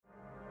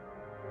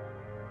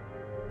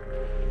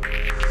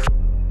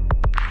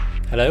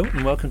Hello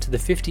and welcome to the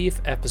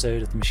 50th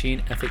episode of the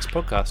Machine Ethics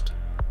Podcast.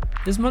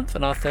 This month,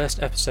 in our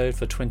first episode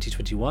for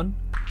 2021,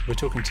 we're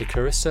talking to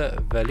Carissa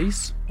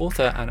Verlies,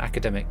 author and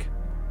academic.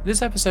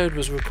 This episode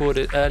was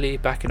recorded early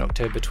back in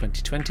October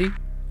 2020,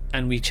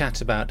 and we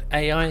chat about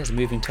AI as a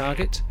moving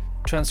target,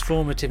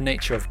 transformative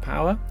nature of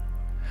power,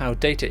 how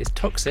data is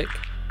toxic,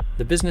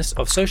 the business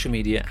of social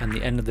media and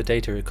the end of the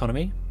data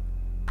economy,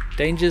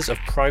 dangers of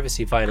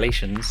privacy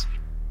violations,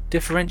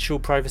 differential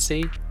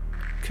privacy,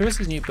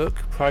 Carissa's new book,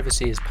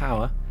 Privacy is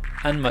Power,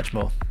 and much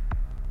more.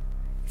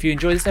 If you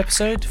enjoyed this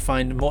episode,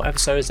 find more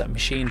episodes at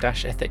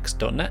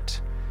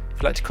machine-ethics.net. If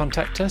you'd like to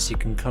contact us, you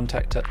can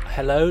contact at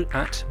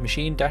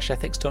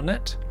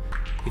hello@machine-ethics.net.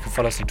 You can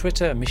follow us on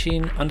Twitter at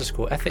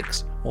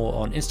machine_ethics or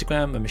on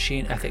Instagram at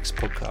Machine Ethics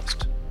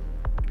Podcast.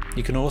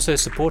 You can also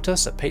support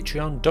us at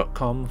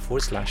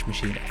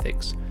patreon.com/machine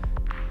ethics.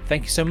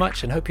 Thank you so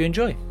much and hope you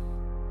enjoy.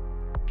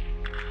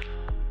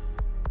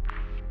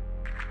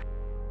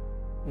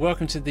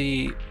 Welcome to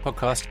the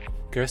podcast,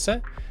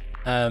 Carissa.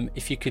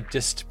 If you could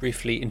just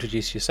briefly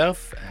introduce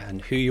yourself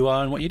and who you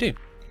are and what you do.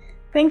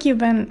 Thank you,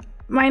 Ben.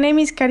 My name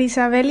is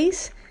Carissa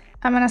Verlies.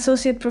 I'm an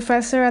associate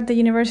professor at the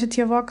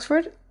University of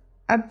Oxford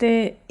at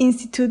the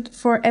Institute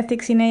for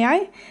Ethics in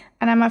AI,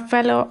 and I'm a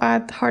fellow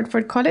at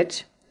Hartford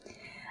College.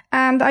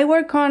 And I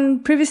work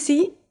on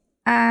privacy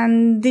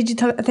and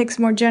digital ethics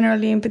more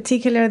generally, in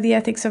particular the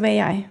ethics of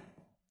AI.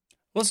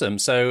 Awesome.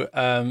 So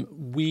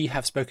we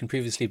have spoken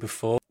previously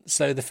before.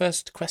 So the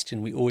first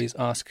question we always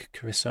ask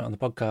Carissa on the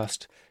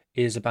podcast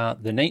is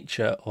about the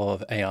nature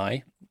of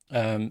AI.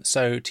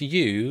 So to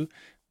you,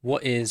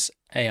 what is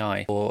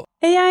AI?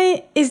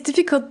 AI is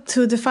difficult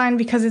to define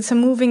because it's a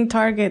moving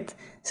target.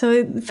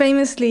 So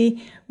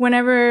famously,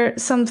 whenever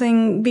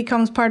something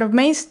becomes part of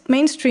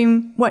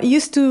mainstream, what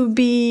used to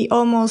be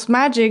almost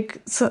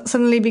magic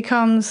suddenly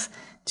becomes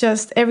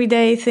just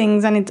everyday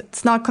things, and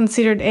it's not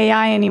considered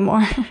AI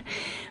anymore.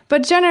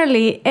 But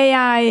generally,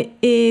 AI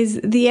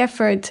is the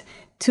effort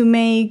to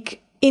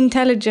make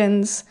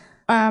intelligence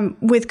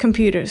with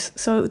computers.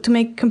 So to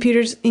make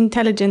computers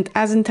intelligent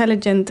as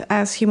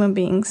human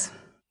beings.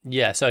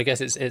 Yeah, so I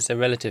guess it's a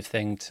relative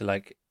thing to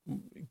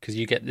because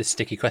you get this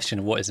sticky question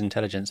of what is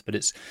intelligence, but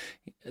it's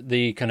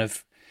the kind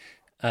of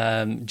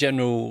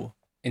general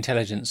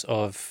intelligence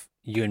of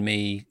you and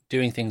me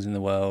doing things in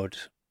the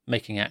world,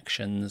 making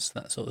actions,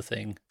 that sort of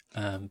thing,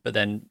 but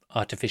then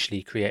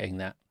artificially creating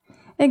that.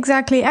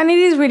 Exactly. And it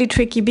is really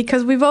tricky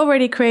because we've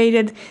already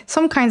created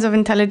some kinds of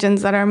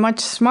intelligence that are much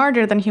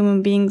smarter than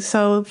human beings.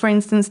 So, for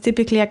instance,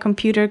 typically a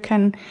computer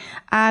can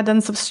add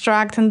and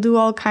subtract and do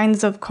all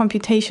kinds of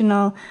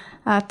computational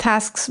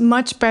tasks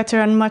much better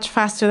and much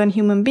faster than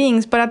human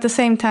beings. But at the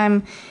same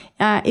time,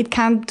 it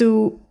can't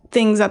do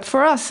things that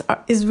for us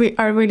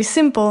are really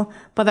simple,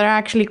 but that are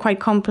actually quite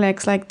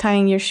complex, like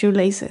tying your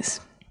shoelaces.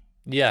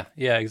 Yeah,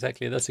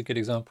 exactly. That's a good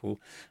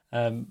example.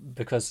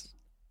 Because,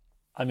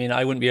 I mean,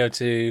 I wouldn't be able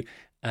to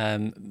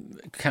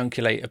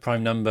calculate a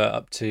prime number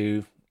up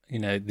to,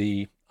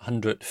 the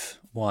 100th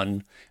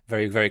one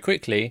very, very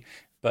quickly,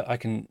 but I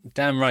can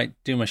damn right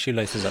do my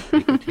shoelaces up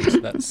pretty quickly. So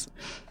that's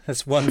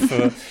one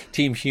for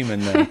Team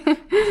Human there.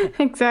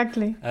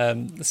 Exactly.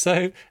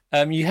 So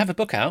you have a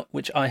book out,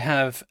 which I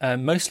have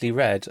mostly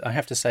read. I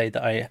have to say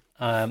that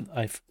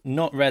I've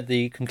not read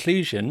the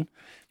conclusion,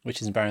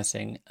 which is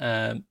embarrassing,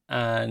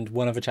 and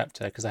one other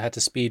chapter because I had to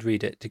speed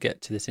read it to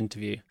get to this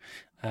interview.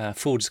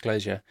 Full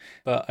disclosure.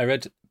 But I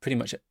read pretty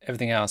much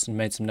everything else and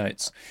made some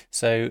notes.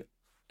 So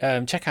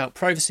check out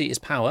Privacy is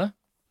Power,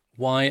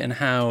 why and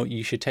how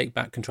you should take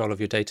back control of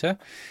your data.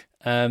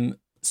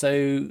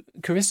 So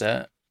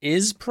Carissa,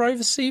 is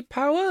privacy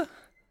power?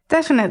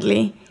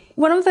 Definitely.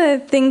 One of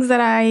the things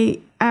that I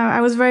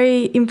was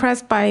very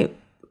impressed by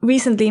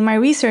recently in my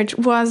research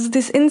was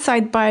this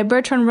insight by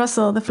Bertrand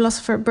Russell, the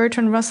philosopher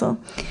Bertrand Russell,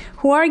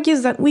 who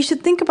argues that we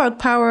should think about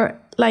power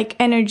like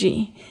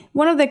energy.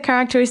 One of the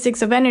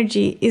characteristics of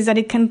energy is that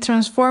it can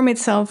transform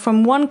itself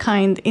from one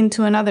kind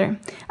into another.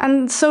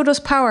 And so does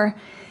power.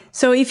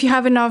 So if you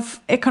have enough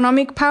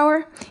economic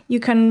power, you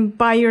can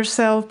buy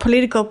yourself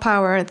political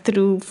power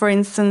through, for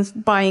instance,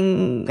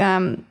 buying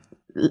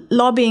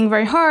lobbying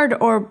very hard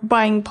or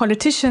buying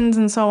politicians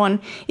and so on.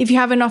 If you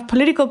have enough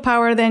political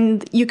power,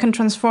 then you can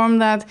transform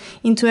that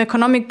into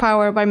economic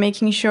power by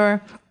making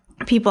sure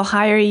people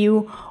hire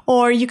you,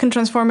 or you can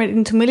transform it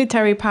into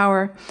military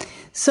power.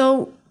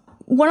 So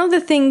one of the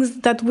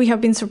things that we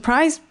have been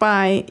surprised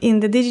by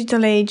in the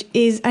digital age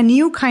is a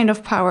new kind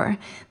of power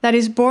that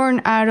is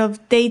born out of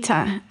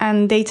data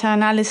and data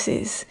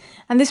analysis.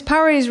 And this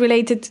power is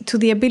related to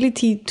the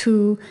ability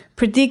to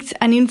predict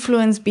and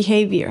influence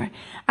behavior.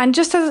 And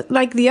just as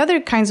like the other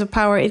kinds of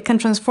power, it can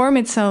transform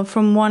itself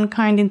from one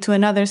kind into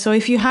another. So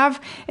if you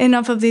have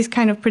enough of this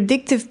kind of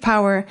predictive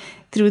power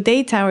through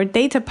data or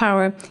data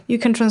power, you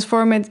can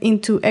transform it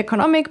into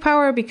economic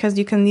power because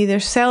you can either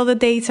sell the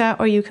data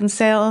or you can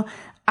sell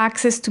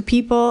access to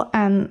people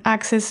and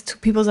access to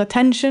people's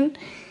attention.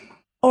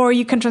 Or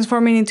you can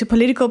transform it into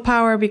political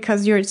power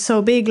because you're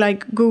so big,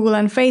 like Google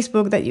and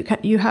Facebook, that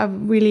you have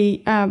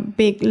really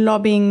big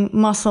lobbying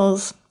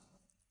muscles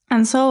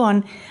and so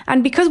on.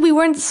 And because we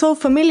weren't so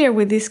familiar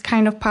with this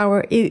kind of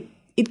power, it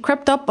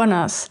crept up on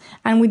us,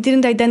 and we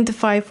didn't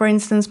identify, for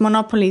instance,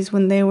 monopolies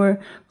when they were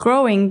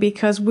growing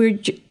because we're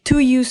too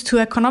used to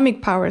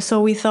economic power.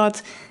 So we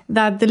thought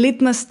that the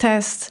litmus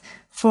test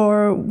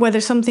for whether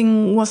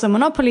something was a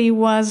monopoly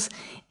was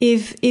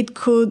if it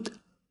could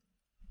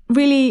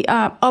really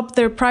up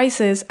their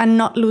prices and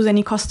not lose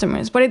any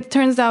customers. But it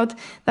turns out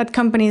that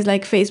companies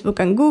like Facebook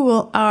and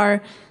Google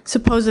are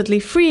supposedly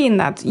free in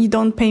that you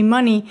don't pay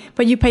money,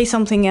 but you pay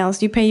something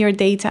else, you pay your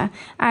data.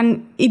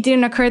 And it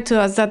didn't occur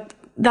to us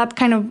that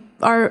kind of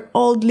our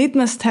old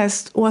litmus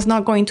test was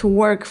not going to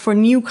work for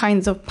new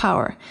kinds of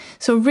power.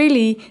 So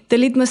really, the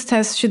litmus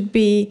test should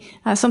be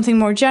something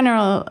more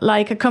general,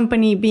 like a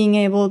company being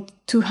able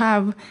to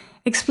have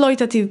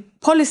exploitative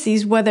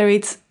policies, whether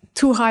it's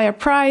too high a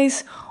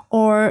price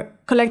or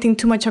collecting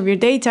too much of your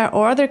data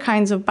or other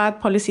kinds of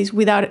bad policies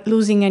without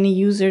losing any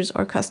users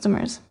or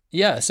customers.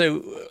 Yeah,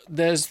 so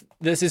there's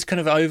this kind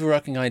of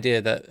overarching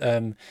idea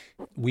that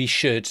we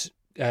should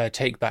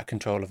take back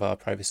control of our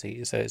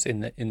privacy. So it's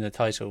in the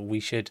title. We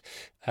should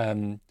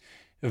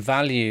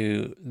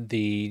value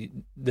the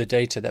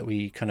data that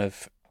we kind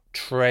of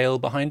trail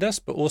behind us,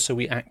 but also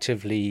we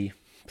actively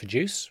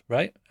produce,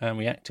 right? And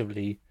we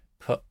actively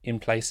put in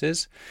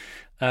places.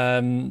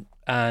 And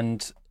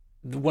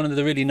one of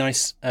the really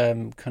nice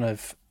kind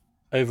of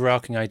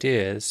overarching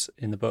ideas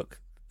in the book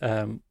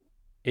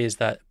is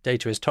that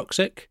data is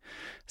toxic.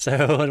 So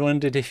I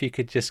wondered if you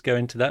could just go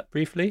into that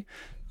briefly.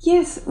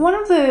 Yes, one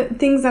of the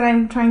things that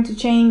I'm trying to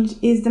change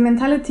is the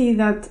mentality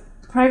that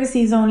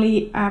privacy is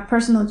only a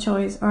personal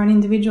choice or an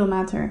individual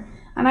matter.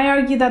 And I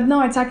argue that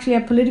no, it's actually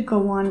a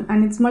political one,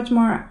 and it's much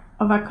more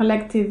of a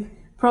collective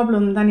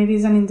problem than it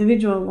is an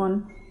individual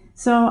one.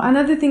 So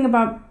another thing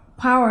about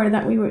power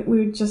that we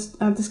were just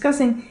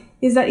discussing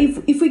is that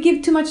if we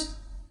give too much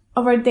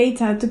of our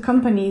data to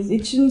companies,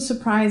 it shouldn't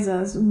surprise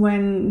us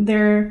when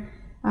they're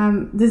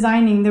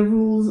designing the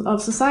rules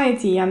of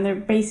society and they're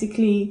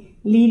basically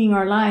leading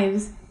our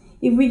lives.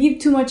 If we give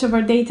too much of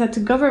our data to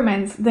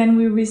governments, then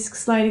we risk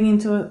sliding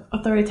into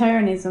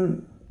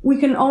authoritarianism. We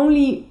can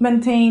only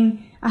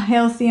maintain a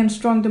healthy and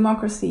strong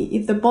democracy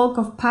if the bulk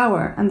of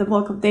power and the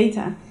bulk of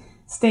data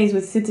stays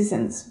with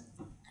citizens.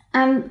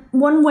 And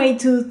one way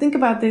to think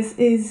about this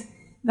is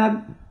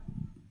that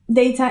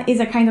data is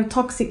a kind of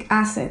toxic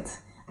asset.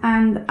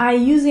 And I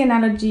use the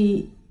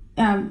analogy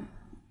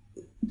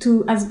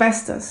to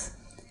asbestos.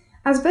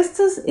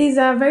 Asbestos is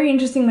a very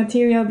interesting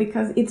material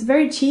because it's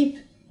very cheap,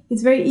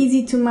 it's very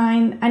easy to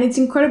mine, and it's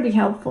incredibly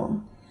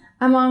helpful.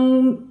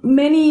 Among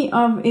many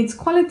of its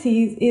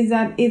qualities is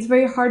that it's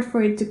very hard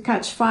for it to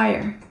catch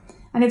fire,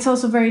 and it's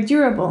also very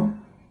durable.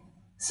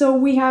 So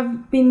we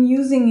have been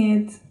using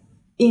it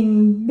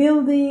in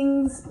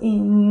buildings,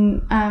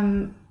 in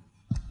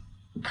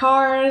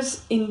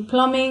cars, in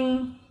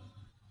plumbing,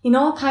 in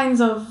all kinds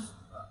of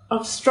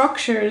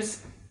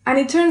structures, and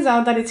it turns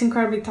out that it's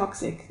incredibly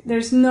toxic.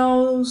 There's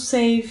no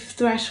safe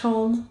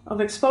threshold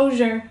of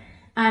exposure,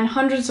 and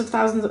hundreds of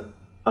thousands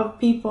of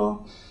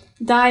people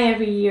die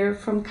every year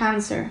from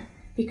cancer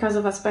because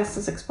of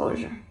asbestos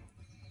exposure.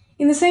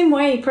 In the same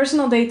way,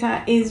 personal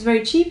data is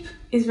very cheap,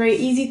 it's very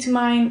easy to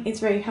mine, it's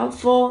very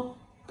helpful,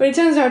 but it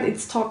turns out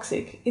it's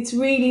toxic. It's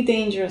really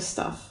dangerous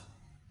stuff.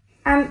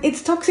 And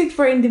it's toxic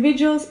for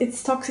individuals,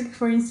 it's toxic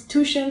for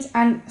institutions,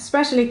 and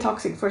especially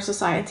toxic for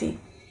society.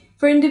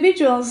 For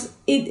individuals,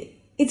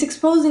 it's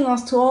exposing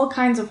us to all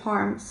kinds of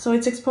harms. So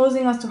it's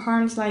exposing us to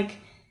harms like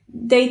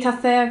data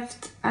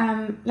theft,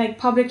 like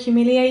public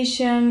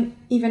humiliation,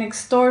 even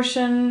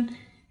extortion,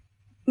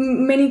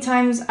 many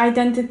times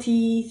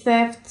identity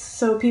theft,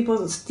 so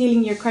people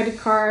stealing your credit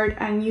card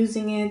and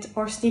using it,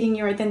 or stealing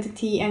your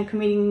identity and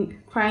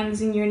committing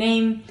crimes in your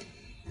name.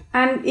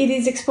 And it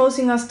is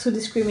exposing us to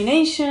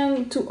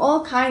discrimination, to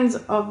all kinds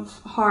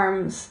of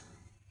harms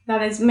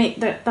that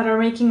are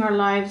making our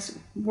lives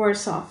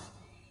worse off.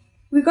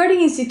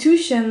 Regarding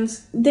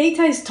institutions,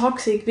 data is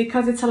toxic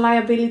because it's a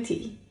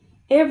liability.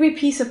 Every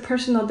piece of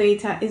personal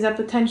data is a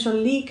potential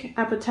leak,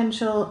 a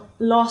potential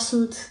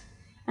lawsuit,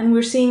 and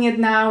we're seeing it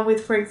now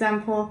with, for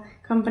example,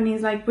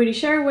 companies like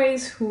British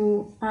Airways,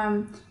 who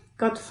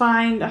got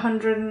fined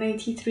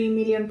 £183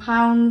 million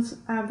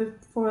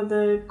before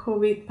the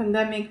COVID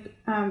pandemic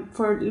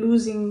for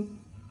losing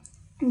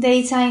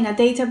data in a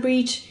data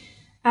breach.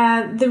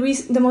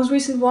 The most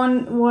recent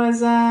one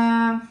was,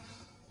 I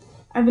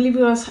believe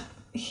it was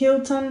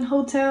Hilton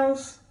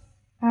Hotels.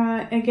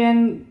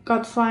 Again,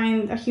 got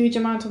fined a huge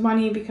amount of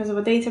money because of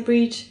a data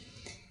breach.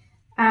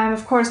 And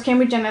of course,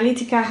 Cambridge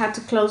Analytica had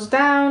to close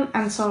down,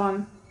 and so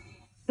on.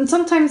 And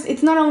sometimes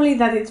it's not only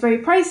that it's very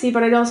pricey,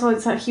 but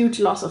it's a huge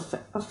loss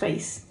of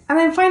face. And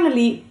then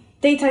finally,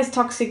 data is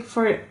toxic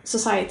for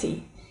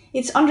society.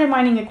 It's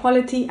undermining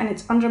equality and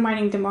it's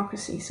undermining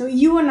democracy. So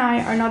you and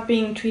I are not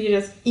being treated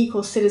as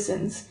equal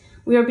citizens.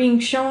 We are being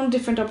shown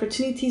different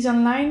opportunities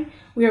online.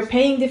 We are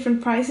paying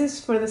different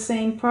prices for the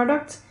same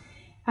product.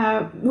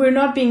 We're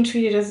not being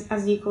treated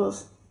as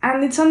equals.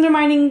 And it's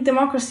undermining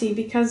democracy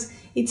because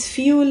it's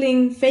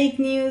fueling fake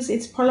news,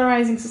 it's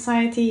polarizing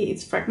society,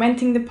 it's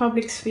fragmenting the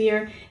public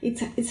sphere,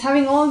 it's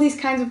having all these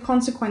kinds of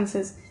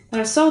consequences that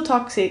are so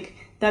toxic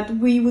that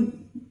we would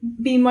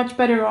be much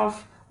better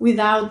off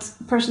without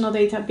personal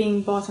data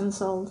being bought and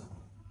sold.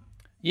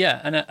 Yeah,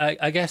 and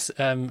I guess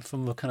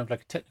from a kind of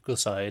like a technical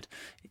side,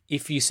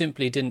 if you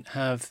simply didn't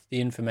have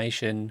the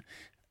information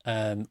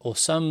or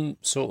some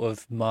sort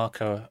of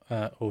marker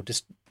or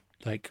just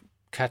like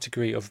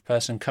category of a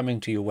person coming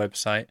to your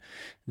website,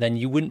 then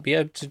you wouldn't be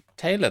able to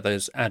tailor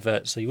those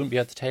adverts, so you wouldn't be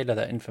able to tailor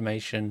that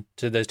information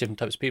to those different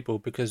types of people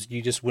because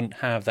you just wouldn't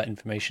have that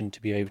information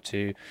to be able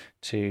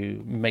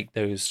to make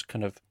those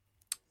kind of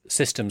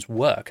systems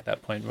work at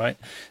that point, right?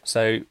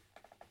 So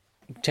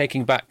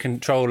taking back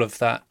control of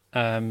that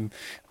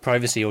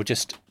privacy, or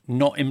just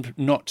not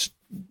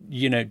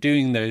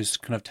doing those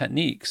kind of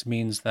techniques,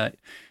 means that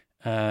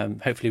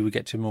hopefully we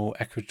get to a more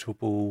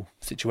equitable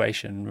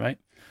situation, right?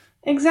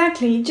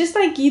 Exactly. Just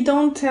like you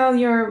don't tell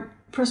your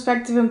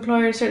prospective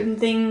employer certain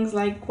things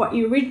like what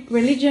your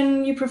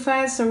religion you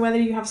profess, or whether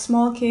you have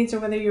small kids, or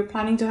whether you're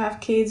planning to have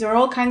kids, or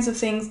all kinds of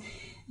things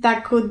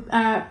that could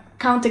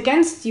count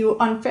against you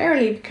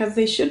unfairly because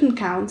they shouldn't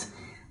count.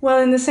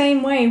 Well, in the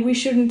same way, we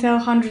shouldn't tell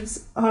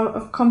hundreds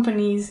of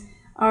companies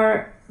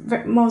our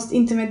most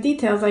intimate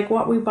details, like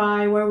what we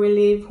buy, where we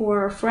live, who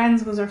are our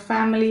friends, who's our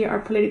family, our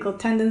political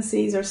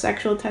tendencies, our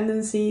sexual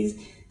tendencies.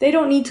 They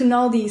don't need to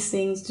know these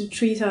things to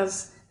treat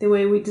us the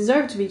way we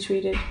deserve to be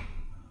treated.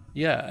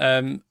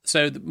 Yeah.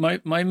 So my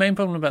main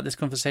problem about this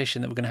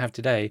conversation that we're going to have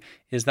today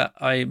is that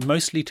I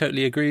mostly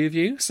totally agree with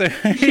you. So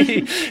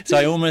so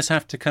I almost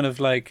have to kind of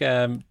like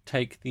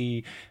take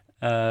the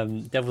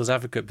devil's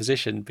advocate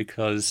position,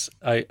 because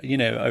I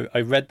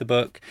read the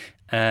book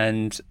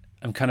and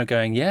I'm kind of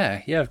going,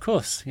 yeah, of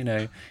course,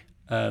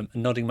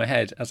 nodding my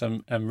head as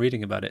I'm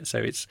reading about it. So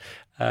it's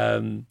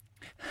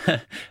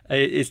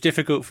it's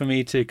difficult for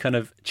me to kind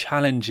of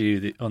challenge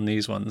you on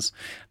these ones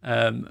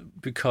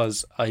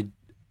because I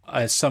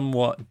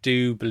somewhat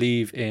do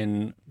believe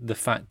in the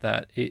fact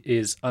that it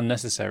is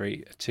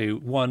unnecessary to,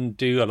 one,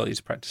 do a lot of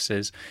these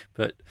practices,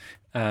 but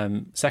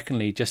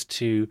secondly, just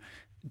to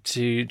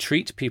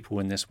treat people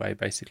in this way.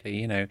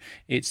 Basically,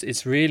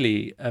 it's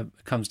really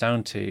comes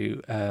down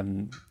to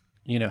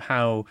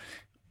how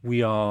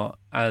we are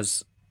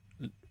as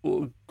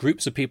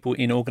groups of people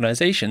in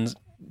organizations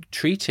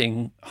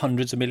treating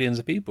hundreds of millions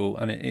of people,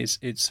 and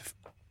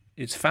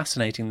it's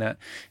fascinating that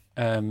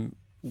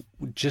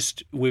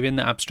just within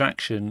the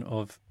abstraction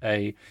of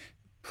a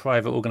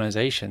private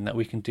organization that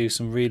we can do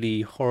some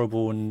really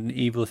horrible and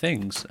evil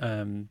things.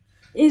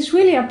 It's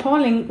really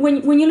appalling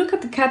when you look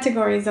at the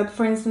categories that,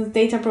 for instance,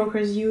 data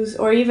brokers use,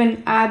 or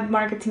even ad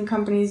marketing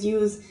companies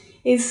use.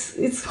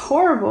 It's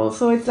horrible.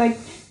 So it's like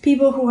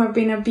people who have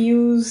been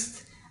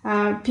abused,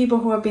 people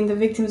who have been the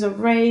victims of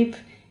rape,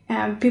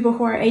 people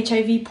who are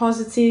HIV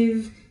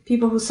positive,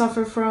 people who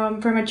suffer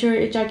from premature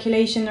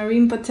ejaculation or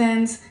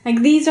impotence.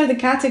 Like, these are the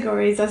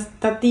categories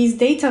that these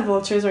data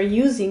vultures are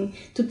using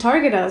to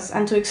target us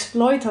and to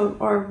exploit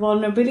our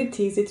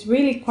vulnerabilities. It's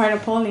really quite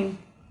appalling.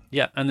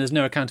 Yeah, and there's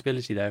no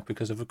accountability there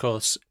because, of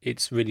course,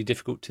 it's really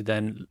difficult to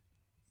then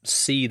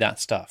see that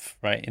stuff,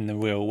 right, in the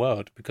real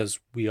world, because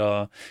we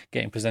are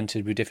getting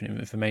presented with different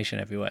information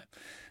everywhere.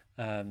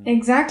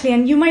 Exactly,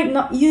 and you might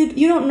not,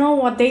 you don't know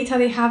what data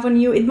they have on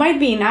you. It might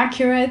be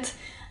inaccurate,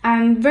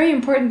 and very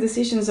important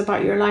decisions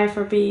about your life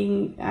are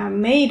being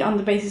made on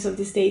the basis of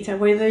this data.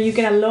 Whether you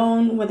get a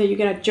loan, whether you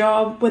get a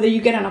job, whether you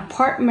get an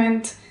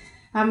apartment,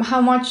 how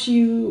much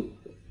you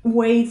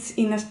wait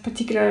in a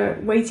particular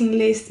waiting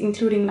list,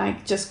 including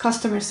like just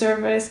customer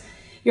service.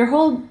 Your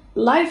whole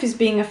life is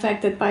being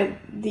affected by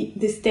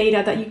this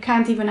data that you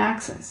can't even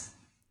access.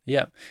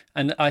 Yeah,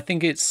 and I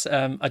think it's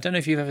I don't know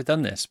if you've ever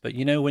done this, but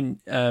when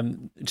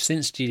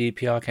since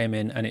GDPR came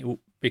in and it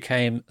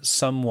became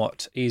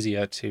somewhat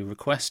easier to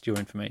request your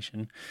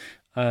information,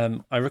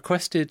 I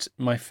requested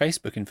my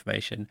Facebook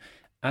information,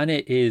 and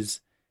it's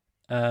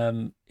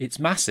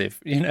massive.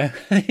 You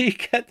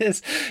get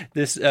this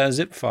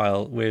zip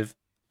file with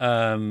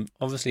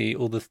obviously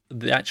all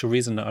the actual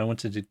reason that I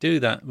wanted to do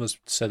that was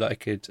so that I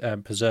could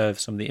preserve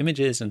some of the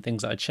images and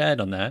things that I'd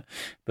shared on there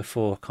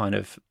before kind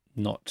of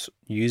not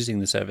using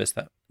the service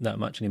that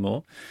much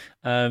anymore.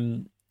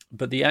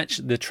 But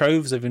the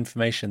troves of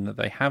information that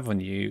they have on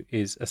you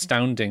is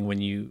astounding when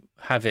you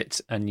have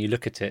it and you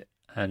look at it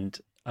and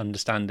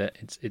understand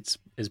it. It's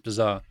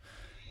bizarre.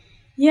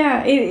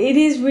 Yeah, it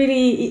is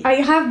really. I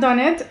have done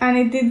it, and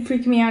it did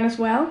freak me out as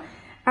well.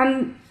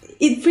 And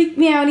it freaked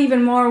me out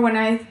even more when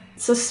I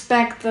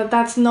suspect that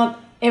that's not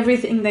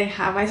everything they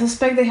have. I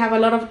suspect they have a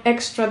lot of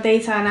extra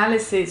data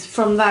analysis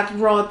from that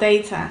raw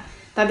data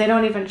that they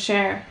don't even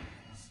share.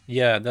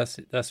 Yeah, that's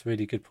a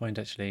really good point,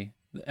 actually.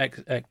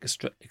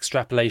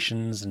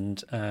 Extrapolations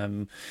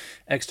and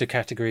extra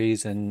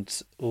categories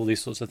and all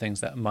these sorts of things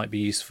that might be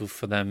useful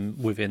for them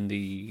within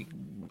the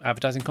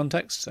advertising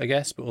context, I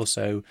guess. But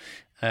also,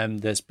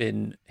 there's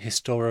been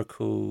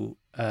historical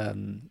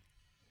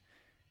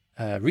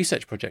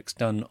research projects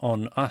done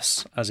on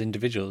us as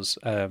individuals,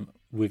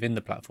 within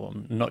the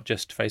platform, not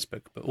just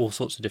Facebook, but all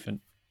sorts of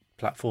different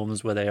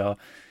platforms where they are,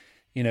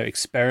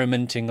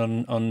 experimenting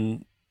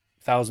on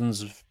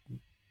thousands of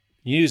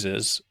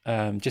users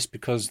just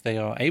because they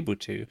are able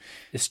to.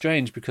 It's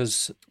strange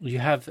because you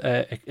have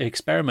an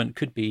experiment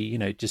could be,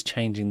 just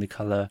changing the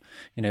color.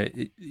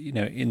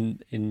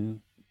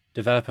 In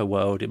developer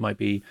world, it might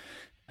be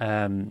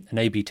an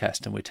A/B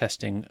test, and we're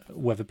testing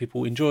whether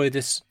people enjoy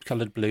this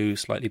colored blue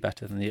slightly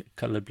better than the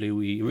colored blue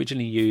we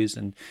originally used,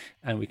 and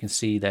we can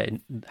see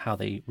how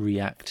they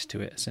react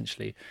to it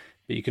essentially.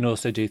 But you can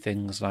also do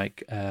things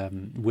like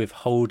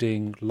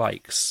withholding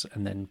likes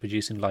and then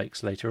producing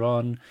likes later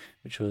on,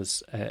 which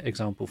was an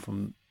example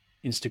from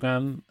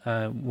Instagram,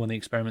 one of the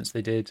experiments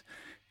they did.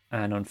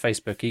 And on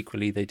Facebook,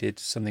 equally, they did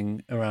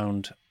something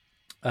around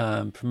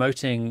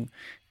promoting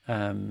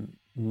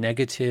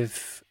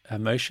negative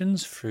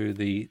emotions through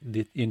the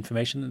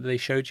information that they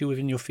showed you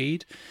within your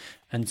feed,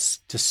 and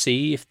to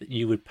see if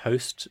you would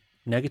post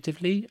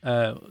negatively,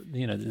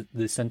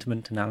 the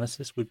sentiment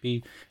analysis would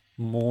be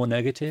more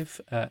negative,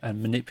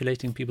 and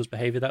manipulating people's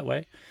behavior that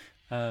way.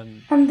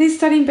 And this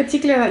study in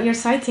particular that you're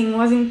citing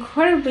was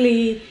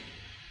incredibly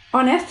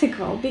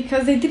unethical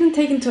because they didn't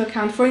take into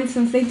account, for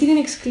instance, they didn't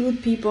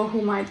exclude people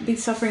who might be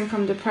suffering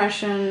from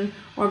depression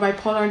or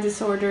bipolar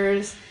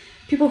disorders,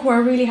 people who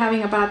are really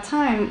having a bad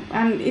time.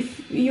 And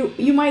if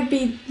you might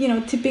be,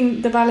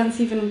 tipping the balance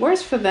even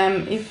worse for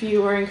them if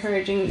you were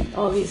encouraging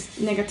all these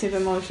negative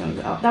emotions.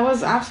 That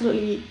was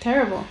absolutely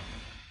terrible.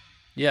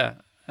 Yeah,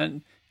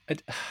 and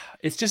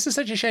it's just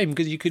such a shame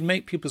because you could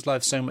make people's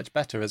lives so much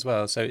better as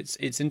well. So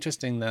it's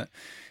interesting that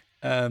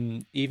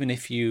even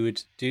if you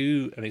would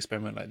do an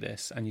experiment like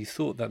this and you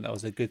thought that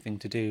was a good thing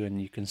to do, and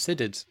you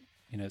considered,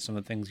 some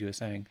of the things you were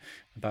saying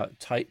about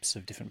types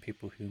of different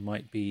people who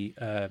might be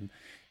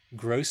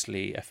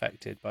grossly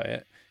affected by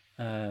it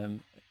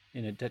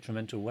in a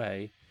detrimental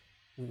way,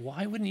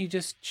 why wouldn't you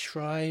just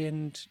try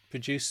and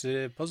produce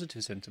a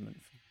positive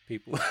sentiment for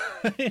people?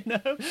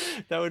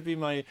 That would be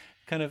my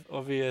kind of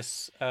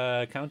obvious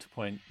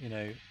counterpoint.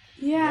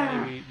 Yeah. Why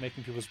are we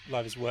making people's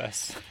lives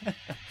worse?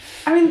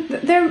 I mean,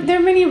 there are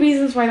many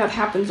reasons why that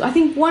happens. I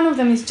think one of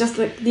them is just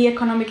the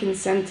economic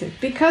incentive.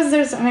 Because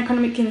there's an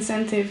economic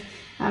incentive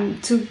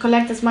to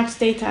collect as much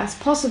data as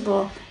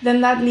possible,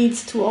 then that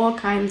leads to all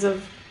kinds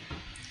of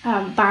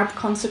bad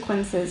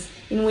consequences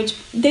in which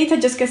data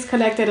just gets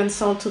collected and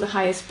sold to the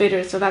highest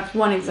bidder. So that's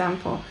one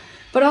example.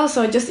 But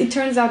also, it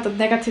turns out that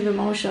negative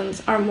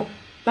emotions are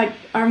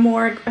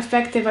more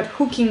effective at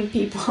hooking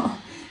people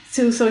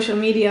to social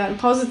media than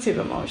positive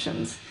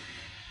emotions.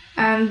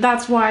 And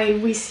that's why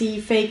we see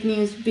fake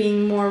news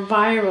being more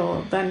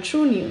viral than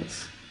true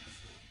news.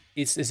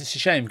 It's a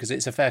shame because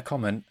it's a fair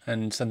comment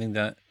and something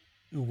that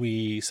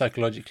we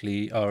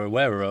psychologically are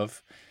aware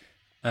of,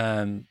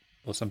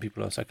 or some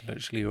people are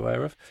psychologically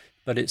aware of,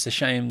 but it's a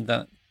shame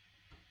that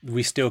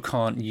we still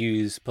can't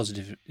use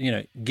positive,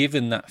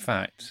 given that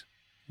fact,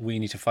 we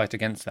need to fight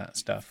against that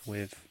stuff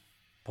with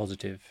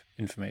positive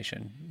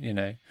information,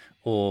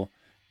 or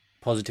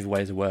positive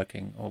ways of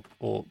working,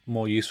 or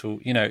more useful.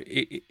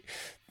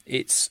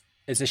 It's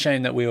a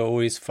shame that we are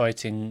always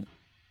fighting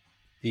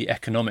the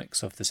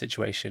economics of the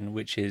situation,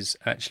 which is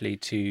actually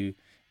to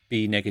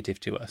be negative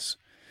to us.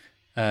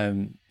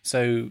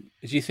 So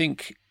do you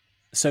think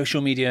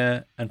social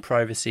media and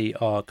privacy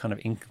are kind of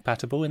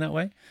incompatible in that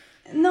way?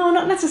 No,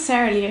 not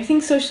necessarily. I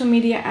think social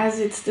media as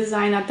it's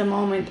designed at the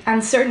moment,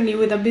 and certainly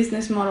with a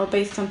business model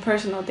based on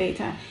personal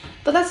data,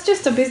 but that's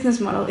just a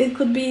business model. It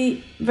could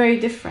be very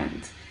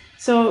different.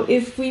 So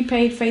if we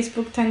paid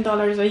Facebook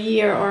 $10 a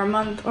year or a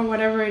month or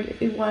whatever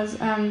it was,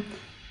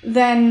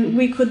 then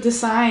we could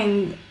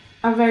design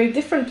a very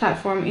different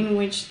platform in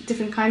which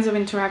different kinds of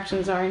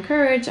interactions are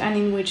encouraged and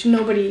in which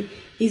nobody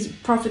is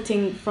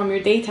profiting from your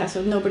data,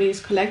 so nobody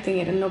is collecting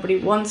it and nobody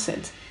wants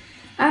it.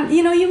 And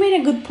you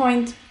made a good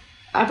point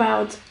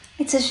about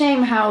it's a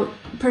shame how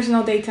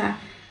personal data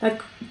that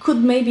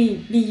could maybe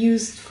be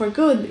used for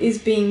good is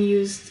being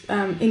used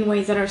in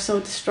ways that are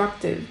so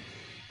destructive.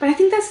 But I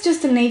think that's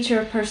just the nature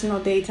of personal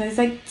data. It's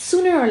like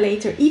sooner or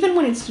later, even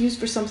when it's used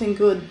for something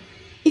good,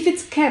 if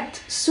it's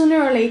kept,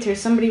 sooner or later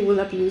somebody will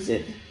abuse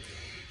it.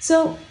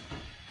 So,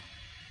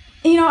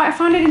 I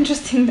found it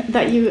interesting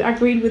that you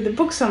agreed with the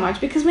book so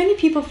much, because many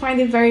people find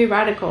it very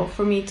radical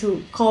for me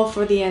to call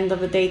for the end of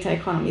the data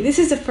economy. This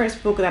is the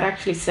first book that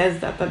actually says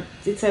that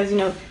it says,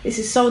 this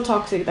is so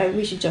toxic that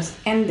we should just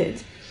end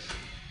it.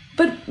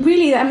 But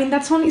really, I mean,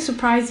 that's only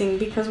surprising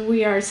because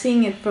we are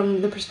seeing it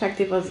from the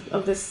perspective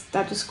of the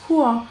status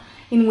quo,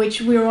 in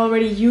which we're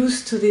already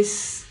used to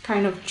this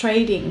kind of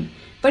trading.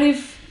 But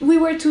if we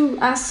were to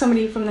ask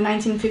somebody from the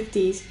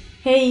 1950s,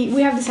 hey,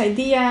 we have this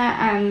idea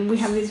and we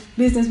have this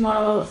business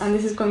model and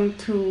this is going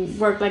to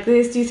work like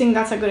this, do you think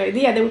that's a good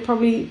idea? They would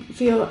probably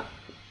feel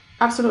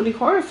absolutely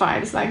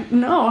horrified. It's like,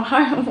 no,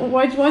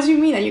 what do you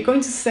mean? Are you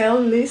going to sell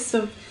lists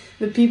of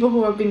the people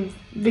who have been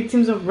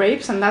victims of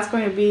rapes and that's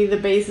going to be the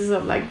basis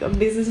of like a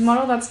business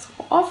model? That's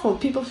awful.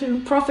 People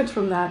shouldn't profit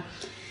from that.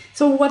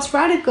 So what's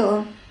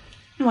radical,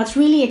 what's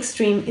really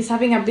extreme is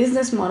having a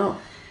business model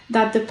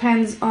that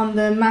depends on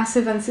the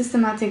massive and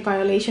systematic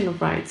violation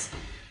of rights.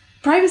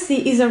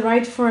 Privacy is a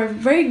right for a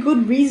very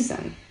good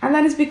reason, and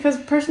that is because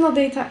personal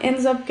data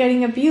ends up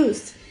getting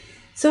abused.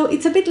 So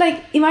it's a bit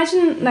like,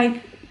 imagine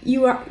like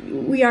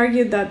we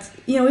argued that,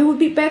 it would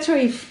be better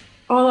if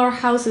all our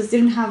houses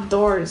didn't have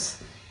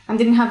doors and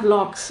didn't have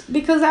locks,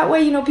 because that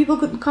way, people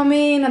could come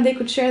in and they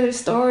could share their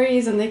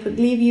stories and they could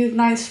leave you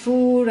nice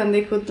food and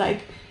they could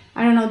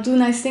do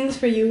nice things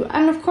for you.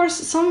 And of course,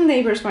 some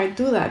neighbors might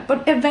do that,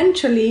 but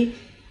eventually,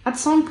 at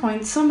some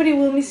point, somebody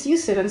will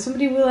misuse it and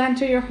somebody will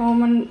enter your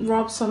home and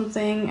rob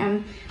something,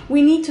 and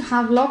we need to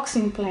have locks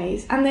in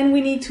place, and then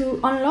we need to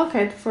unlock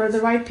it for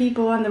the right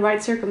people and the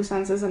right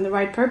circumstances and the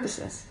right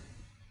purposes.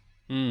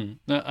 No,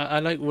 I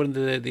like one of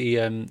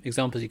the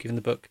examples you give in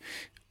the book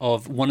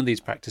of one of these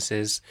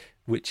practices,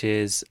 which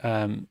is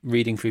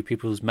reading through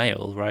people's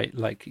mail, right?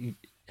 Like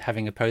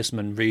having a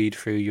postman read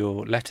through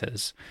your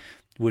letters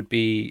would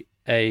be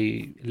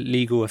a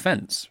legal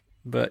offence,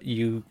 but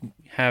you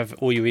have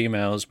all your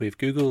emails with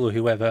Google or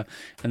whoever,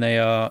 and they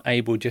are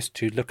able just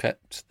to look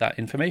at that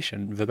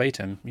information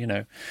verbatim.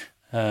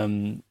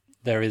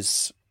 There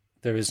is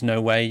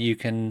no way you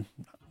can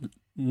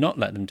not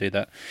let them do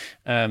that.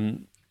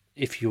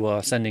 If you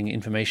are sending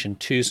information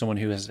to someone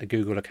who has a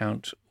Google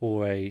account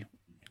or a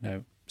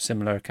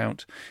similar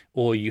account,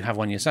 or you have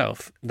one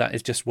yourself, that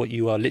is just what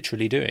you are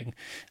literally doing.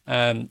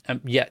 And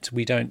yet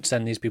we don't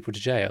send these people to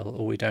jail,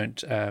 or we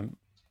don't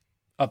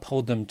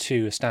uphold them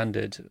to a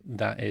standard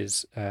that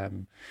is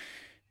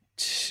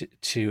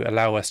to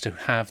allow us to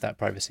have that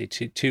privacy,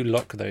 to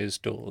lock those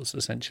doors,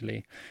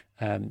 essentially,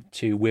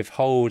 to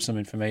withhold some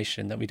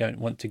information that we don't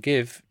want to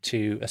give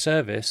to a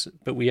service,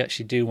 but we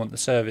actually do want the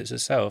service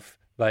itself.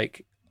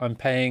 Like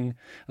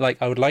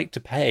I would like to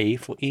pay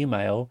for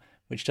email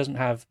which doesn't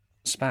have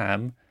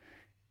spam,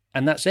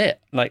 and that's it.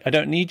 Like, I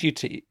don't need you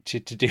to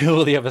do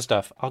all the other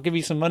stuff. I'll give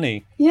you some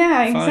money.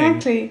 Yeah,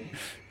 exactly.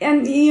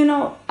 And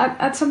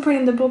at some point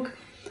in the book,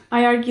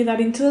 I argue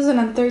that in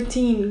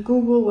 2013,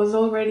 Google was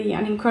already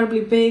an incredibly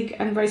big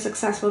and very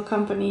successful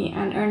company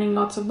and earning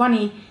lots of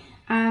money.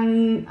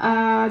 And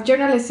a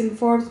journalist in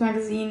Forbes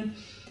magazine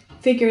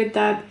figured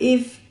that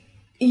if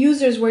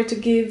users were to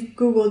give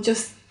Google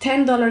just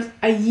 $10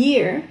 a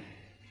year,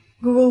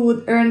 Google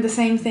would earn the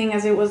same thing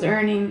as it was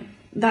earning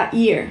that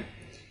year.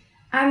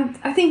 And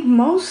I think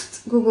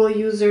most Google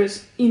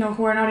users,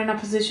 who are not in a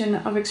position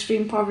of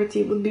extreme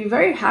poverty, would be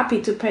very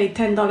happy to pay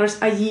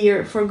 $10 a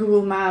year for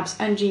Google Maps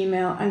and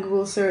Gmail and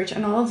Google Search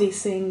and all of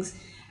these things.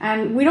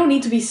 And we don't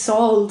need to be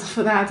sold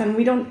for that,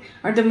 and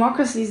our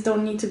democracies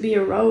don't need to be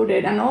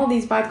eroded, and all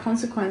these bad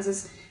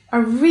consequences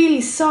are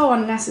really so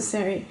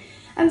unnecessary.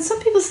 And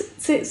some people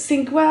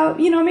think, well,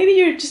 maybe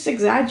you're just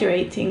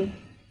exaggerating.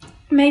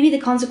 Maybe the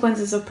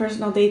consequences of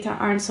personal data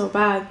aren't so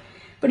bad.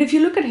 But if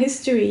you look at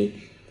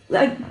history,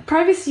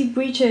 privacy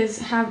breaches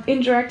have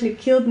indirectly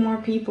killed more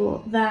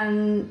people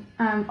than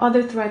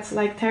other threats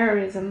like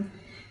terrorism.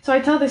 So I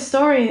tell this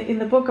story in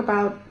the book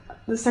about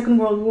the Second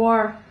World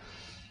War.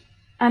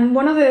 And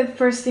one of the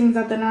first things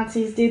that the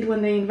Nazis did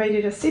when they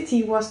invaded a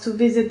city was to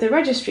visit the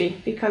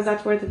registry, because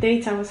that's where the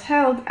data was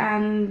held,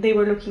 and they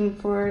were looking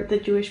for the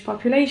Jewish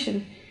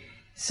population.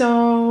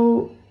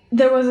 So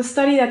there was a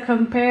study that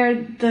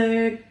compared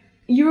the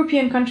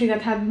European country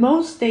that had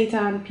most data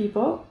on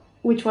people,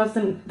 which was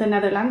the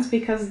Netherlands,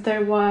 because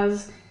there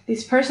was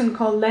this person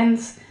called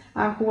Lenz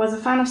who was a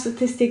fan of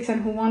statistics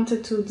and who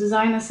wanted to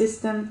design a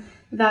system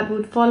that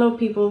would follow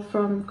people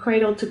from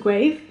cradle to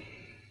grave,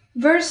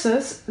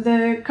 versus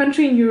the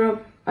country in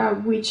Europe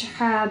which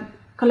had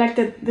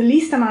collected the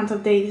least amount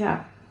of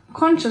data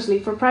consciously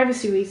for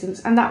privacy reasons,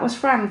 and that was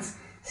France.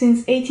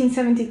 Since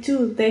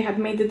 1872, they had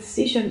made the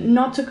decision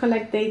not to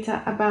collect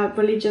data about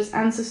religious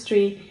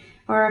ancestry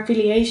or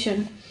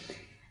affiliation.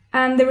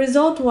 And the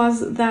result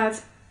was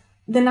that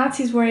the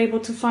Nazis were able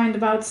to find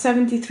about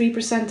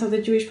 73% of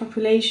the Jewish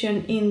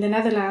population in the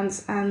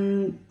Netherlands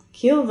and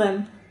kill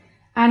them.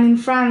 And in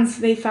France,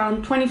 they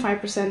found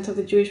 25% of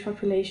the Jewish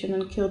population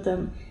and killed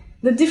them.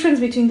 The difference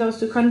between those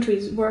two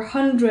countries were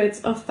hundreds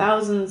of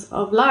thousands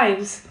of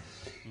lives.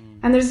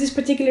 And there's this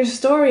particular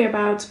story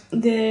about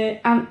the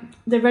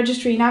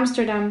registry in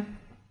Amsterdam.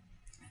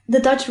 The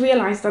Dutch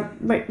realized that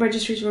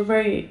registries were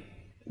very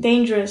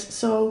dangerous.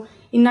 So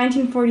in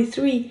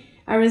 1943,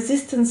 a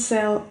resistance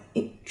cell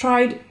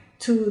tried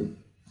to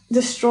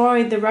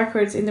destroy the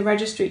records in the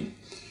registry.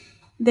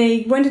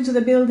 They went into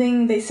the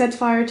building, they set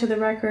fire to the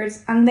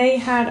records, and they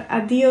had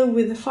a deal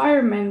with the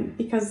firemen,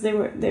 because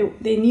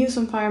they knew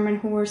some firemen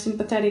who were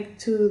sympathetic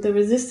to the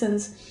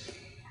resistance.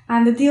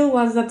 And the deal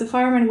was that the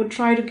firemen would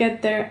try to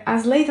get there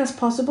as late as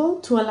possible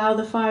to allow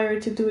the fire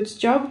to do its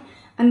job,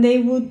 and they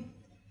would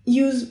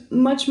use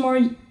much more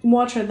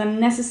water than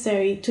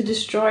necessary to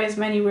destroy as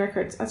many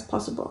records as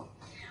possible.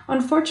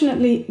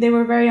 Unfortunately, they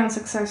were very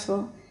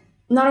unsuccessful.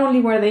 Not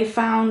only were they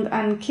found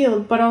and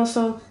killed, but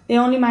also they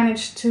only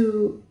managed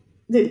to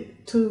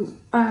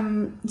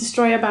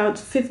destroy about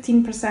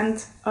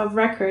 15% of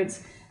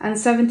records, and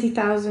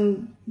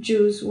 70,000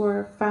 Jews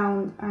were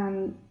found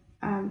and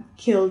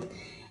killed.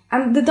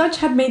 And the Dutch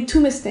had made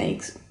two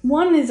mistakes.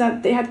 One is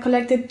that they had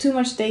collected too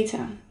much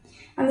data.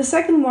 And the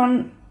second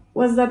one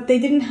was that they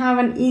didn't have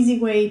an easy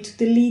way to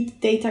delete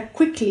data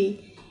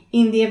quickly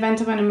in the event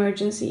of an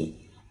emergency.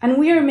 And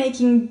we are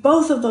making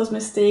both of those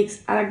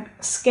mistakes at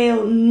a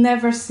scale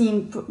never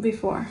seen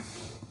before.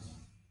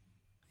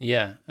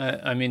 Yeah,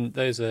 I mean,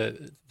 those are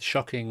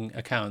shocking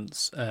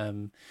accounts,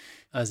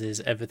 as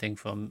is everything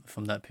from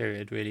that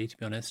period, really, to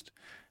be honest.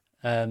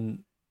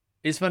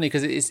 It's funny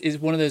because it's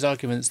one of those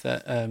arguments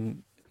that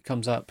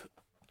comes up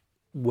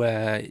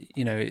where,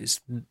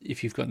 it's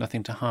if you've got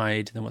nothing to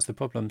hide, then what's the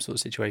problem sort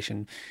of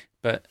situation.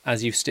 But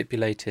as you've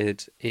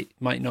stipulated, it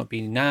might not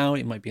be now,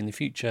 it might be in the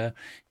future,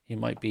 it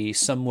might be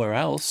somewhere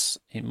else,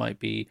 it might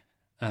be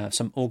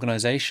some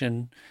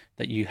organization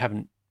that you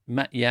haven't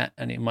met yet,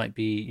 and it might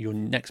be your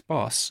next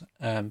boss,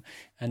 and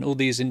all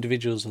these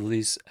individuals or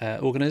these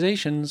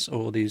organizations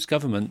or these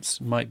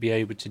governments might be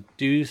able to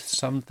do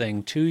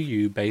something to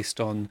you based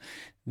on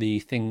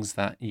the things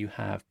that you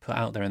have put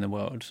out there in the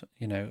world,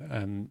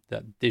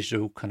 that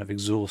digital kind of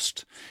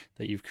exhaust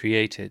that you've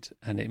created.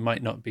 And it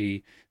might not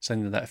be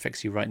something that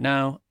affects you right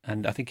now.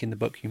 And I think in the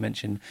book you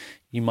mentioned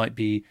you might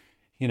be,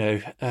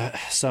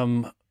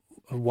 some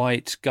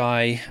white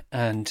guy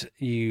and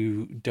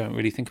you don't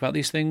really think about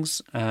these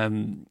things.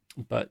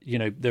 But,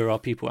 there are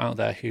people out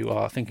there who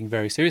are thinking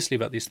very seriously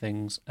about these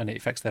things, and it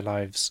affects their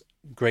lives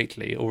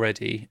greatly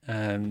already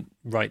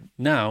right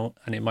now,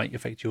 and it might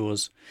affect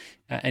yours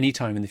at any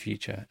time in the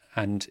future,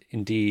 and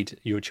indeed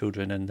your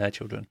children and their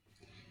children.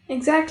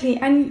 Exactly.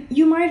 And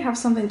you might have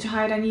something to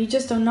hide and you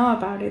just don't know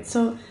about it.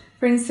 So,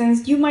 for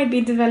instance, you might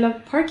be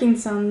developed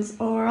Parkinson's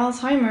or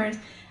Alzheimer's,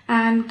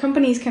 and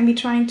companies can be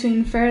trying to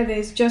infer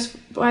this just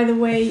by the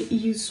way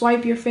you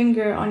swipe your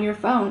finger on your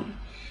phone.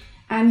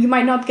 And you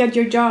might not get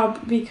your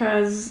job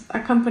because a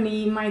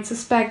company might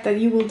suspect that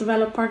you will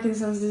develop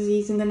Parkinson's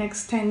disease in the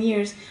next 10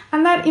 years.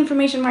 And that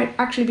information might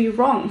actually be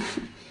wrong.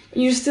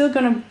 You're still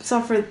going to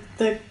suffer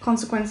the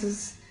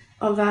consequences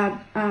of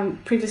that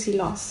privacy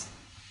loss.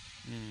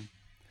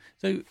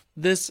 So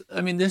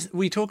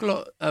we talk a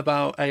lot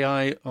about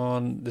AI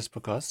on this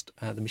podcast,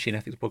 the Machine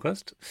Ethics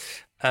Podcast.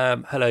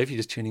 Hello, if you're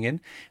just tuning in.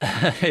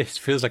 It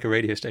feels like a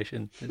radio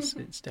station.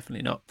 It's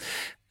definitely not.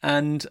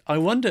 And I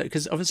wonder,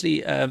 because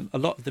obviously a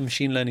lot of the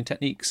machine learning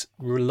techniques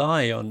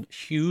rely on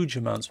huge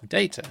amounts of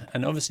data.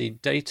 And obviously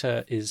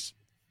data is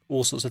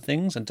all sorts of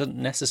things and doesn't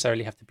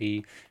necessarily have to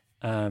be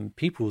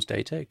people's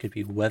data. It could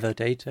be weather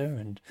data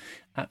and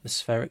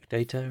atmospheric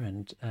data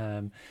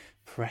and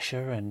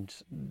pressure and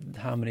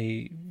how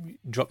many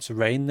drops of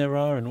rain there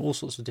are and all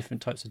sorts of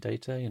different types of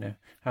data.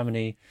 How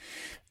many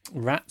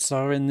rats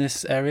are in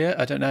this area.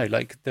 I don't know.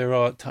 Like there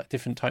are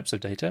different types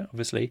of data,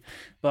 obviously,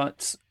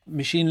 but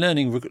machine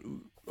learning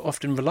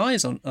often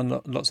relies on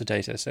lots of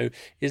data. So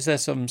is there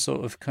some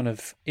sort of kind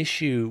of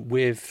issue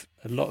with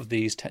a lot of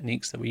these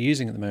techniques that we're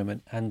using at the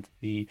moment and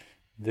the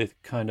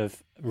kind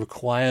of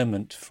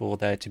requirement for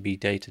there to be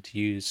data to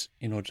use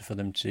in order for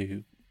them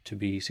to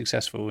be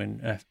successful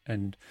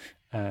and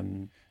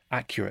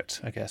accurate,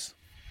 I guess?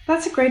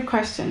 That's a great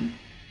question.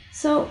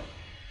 So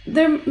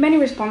there are many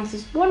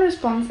responses. One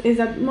response is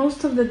that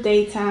most of the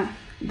data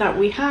that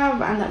we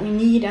have and that we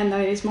need and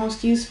that is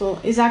most useful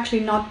is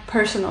actually not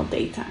personal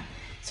data.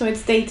 So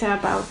it's data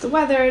about the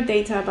weather,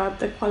 data about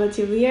the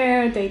quality of the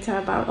air, data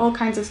about all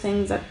kinds of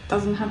things that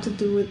doesn't have to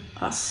do with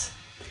us.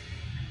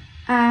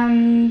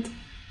 And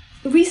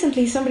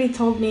recently somebody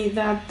told me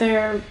that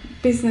their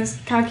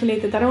business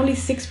calculated that only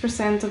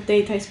 6% of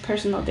data is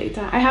personal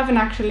data. I haven't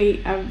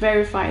actually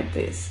verified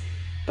this,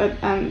 but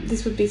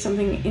this would be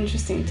something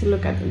interesting to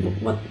look at,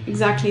 what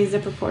exactly is the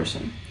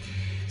proportion.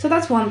 So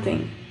that's one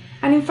thing.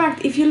 And in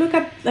fact, if you look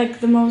at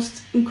like the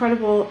most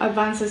incredible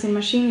advances in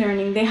machine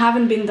learning, they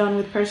haven't been done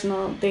with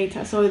personal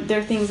data. So there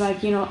are things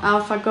like,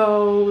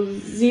 AlphaGo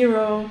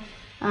Zero,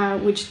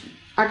 which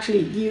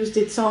actually used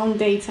its own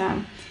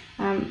data,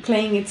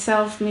 playing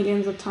itself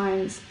millions of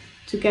times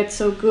to get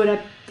so good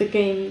at the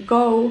game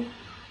Go.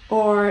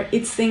 Or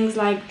it's things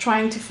like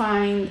trying to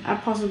find a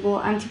possible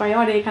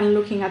antibiotic and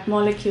looking at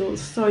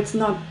molecules. So it's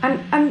not,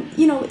 and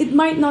it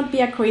might not be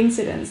a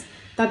coincidence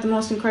that the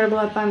most incredible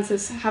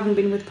advances haven't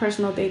been with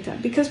personal data,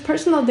 because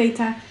personal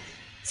data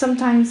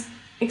sometimes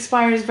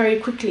expires very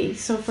quickly.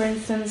 So for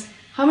instance,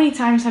 how many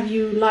times have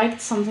you liked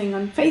something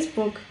on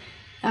Facebook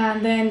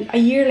and then a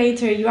year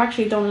later you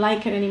actually don't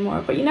like it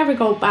anymore, but you never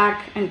go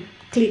back and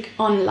click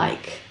on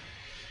like?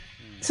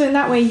 So in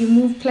that way you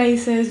move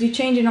places, you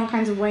change in all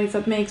kinds of ways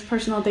that makes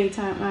personal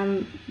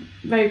data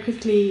very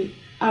quickly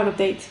out of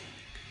date.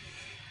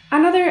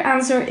 Another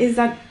answer is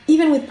that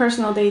even with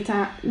personal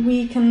data,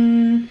 we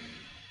can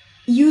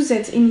use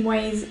it in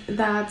ways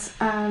that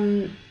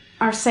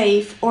are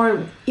safe,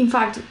 or in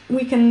fact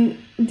we can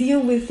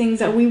deal with things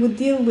that we would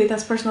deal with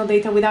as personal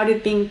data without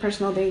it being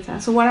personal data.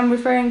 So what I'm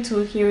referring to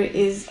here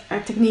is a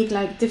technique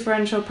like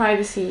differential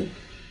privacy,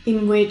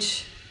 in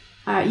which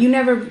you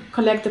never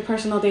collect the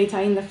personal data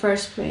in the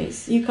first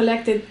place. If you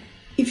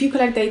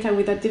collect data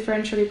with a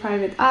differentially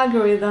private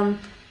algorithm,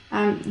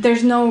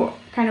 there's no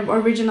kind of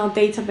original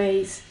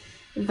database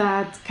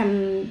that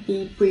can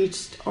be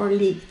breached or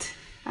leaked.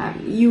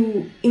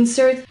 You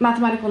insert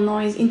mathematical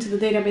noise into the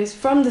database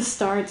from the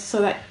start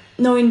so that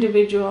no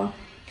individual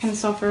can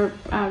suffer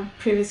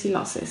privacy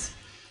losses.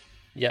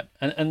 Yeah,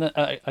 and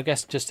I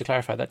guess just to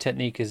clarify, that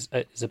technique is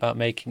about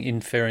making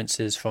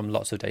inferences from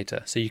lots of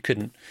data. So you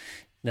couldn't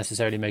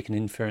necessarily make an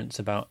inference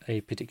about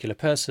a particular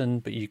person,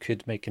 but you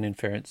could make an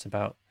inference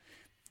about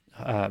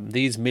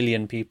these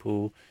million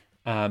people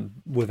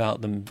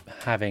without them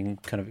having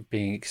kind of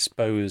being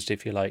exposed,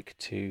 if you like,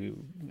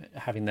 to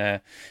having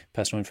their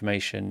personal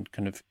information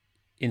kind of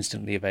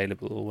instantly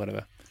available or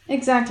whatever.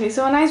 Exactly.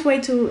 So a nice way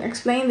to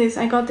explain this,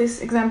 I got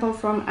this example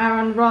from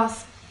Aaron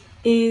Roth,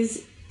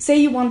 is say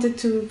you wanted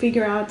to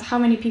figure out how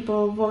many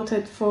people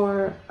voted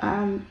for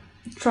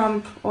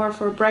Trump or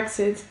for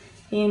Brexit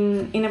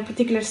in a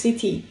particular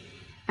city.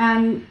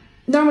 And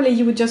normally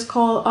you would just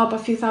call up a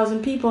few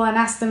thousand people and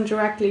ask them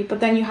directly, but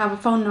then you have a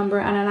phone number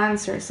and an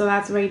answer, so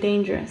that's very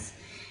dangerous.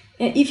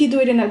 If you do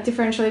it in a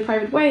differentially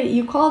private way,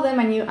 you call them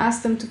and you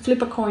ask them to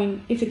flip a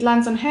coin. If it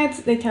lands on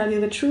heads, they tell you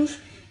the truth.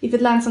 If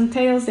it lands on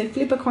tails, they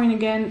flip a coin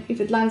again. If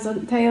it lands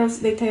on tails,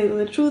 they tell you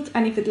the truth.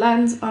 And if it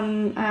lands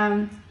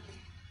on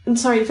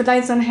if it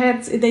lands on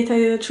heads, they tell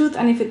you the truth.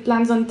 And if it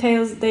lands on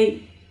tails,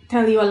 they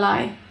tell you a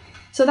lie.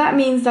 So that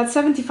means that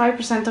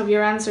 75% of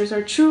your answers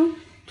are true,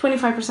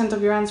 25%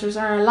 of your answers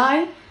are a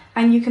lie,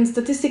 and you can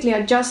statistically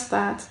adjust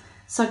that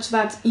such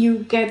that you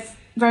get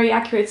very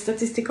accurate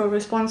statistical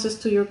responses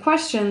to your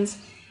questions.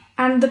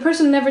 And the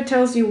person never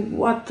tells you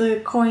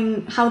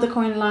how the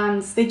coin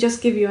lands, they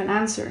just give you an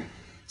answer.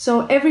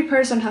 So every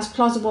person has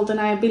plausible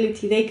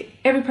deniability.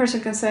 Every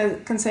person can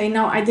say,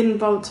 no, I didn't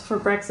vote for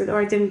Brexit or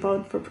I didn't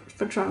vote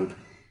for Trump.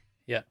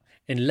 Yeah,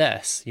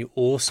 unless you're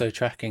also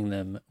tracking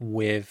them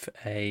with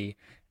a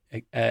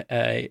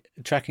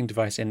tracking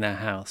device in their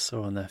house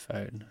or on their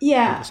phone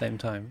at the same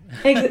time.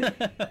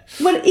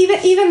 But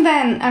even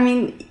then, I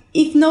mean,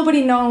 if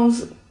nobody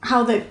knows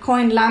how the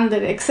coin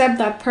landed except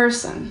that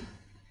person,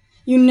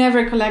 you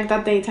never collect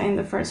that data in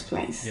the first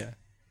place. Yeah.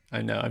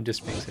 I know, I'm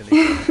just being silly.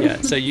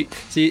 Yeah,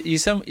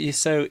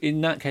 so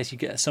in that case you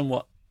get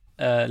somewhat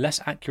less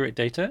accurate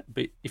data,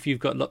 but if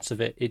you've got lots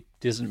of it, it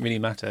doesn't really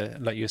matter.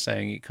 Like you're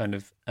saying, it kind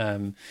of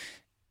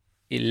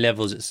it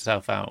levels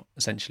itself out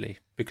essentially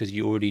because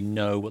you already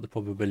know what the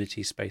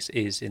probability space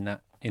is in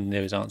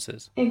those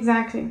answers.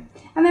 Exactly.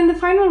 And then the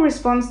final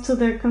response to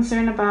the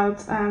concern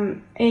about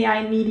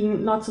AI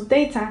needing lots of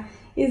data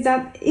is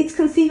that it's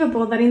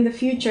conceivable that in the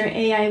future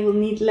AI will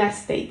need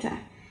less data.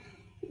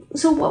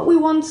 So what we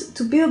want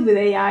to build with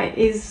AI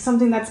is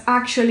something that's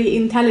actually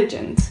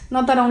intelligent,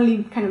 not that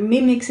only kind of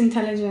mimics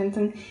intelligence.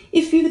 And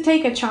if you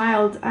take a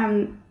child,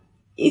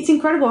 it's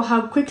incredible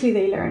how quickly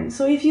they learn.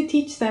 So if you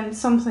teach them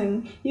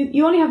something,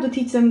 you only have to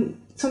teach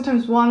them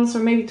sometimes once or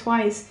maybe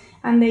twice,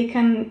 and they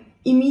can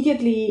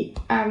immediately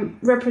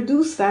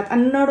reproduce that.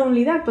 And not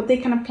only that, but they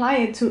can apply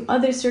it to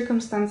other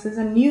circumstances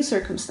and new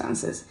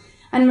circumstances.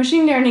 And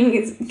machine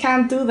learning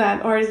can't do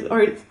that,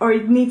 or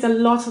it needs a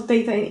lot of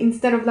data.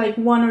 Instead of like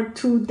one or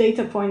two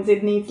data points,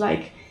 it needs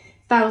like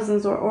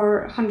thousands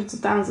or hundreds of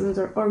thousands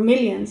or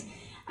millions.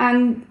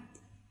 And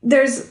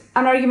there's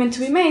an argument to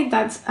be made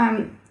that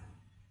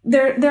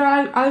there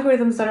are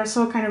algorithms that are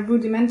so kind of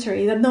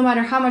rudimentary that no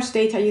matter how much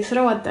data you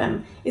throw at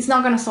them, it's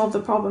not going to solve the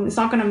problem. It's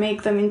not going to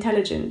make them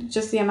intelligent,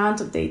 just the amount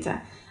of data.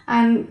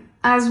 And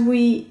as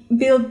we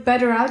build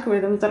better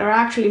algorithms that are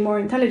actually more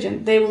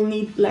intelligent, they will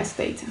need less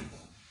data.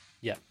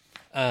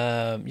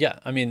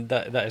 I mean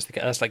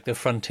that's like the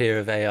frontier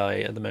of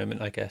AI at the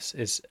moment, I guess,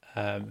 is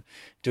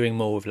doing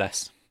more with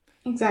less.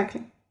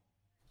 Exactly.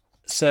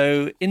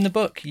 So in the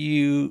book,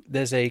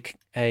 there's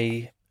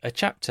a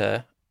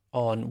chapter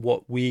on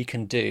what we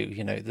can do.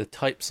 You know, the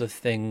types of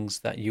things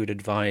that you would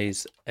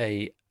advise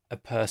an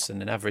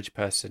average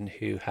person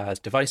who has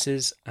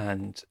devices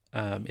and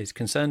is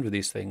concerned with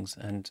these things,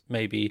 and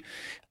maybe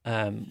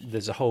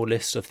there's a whole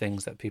list of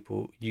things that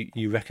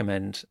you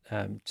recommend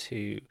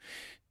to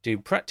do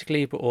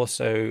practically, but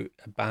also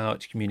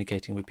about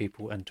communicating with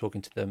people and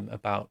talking to them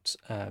about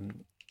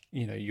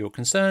your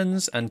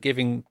concerns and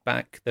giving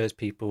back those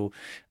people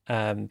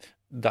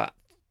that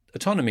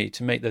autonomy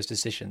to make those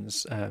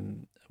decisions,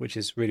 which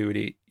is really,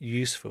 really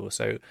useful.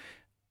 So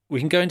we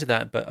can go into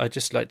that, but I'd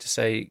just like to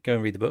say go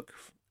and read the book.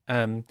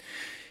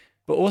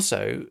 But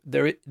also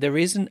there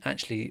isn't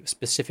actually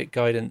specific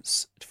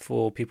guidance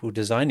for people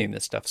designing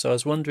this stuff. So I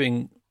was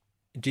wondering,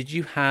 did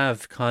you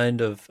have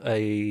kind of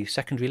a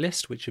secondary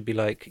list, which would be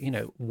like,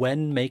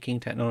 when making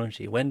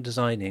technology, when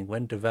designing,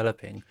 when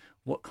developing,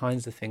 what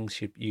kinds of things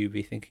should you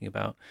be thinking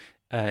about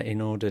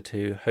in order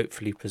to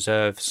hopefully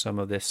preserve some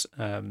of this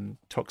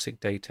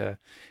toxic data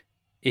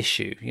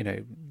issue,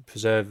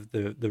 preserve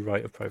the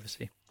right of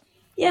privacy?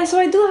 Yeah, so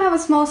I do have a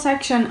small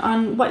section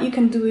on what you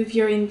can do if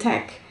you're in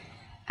tech.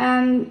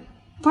 And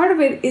part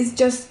of it is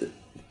just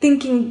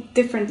thinking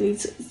differently.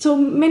 So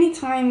many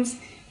times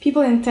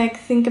people in tech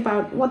think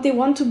about what they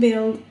want to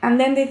build, and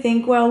then they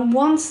think, well,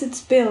 once it's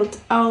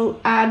built,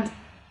 I'll add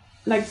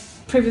like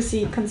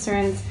privacy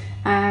concerns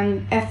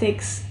and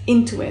ethics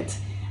into it.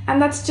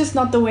 And that's just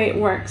not the way it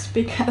works,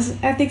 because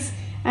ethics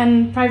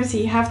and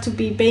privacy have to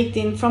be baked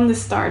in from the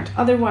start.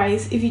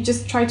 Otherwise, if you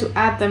just try to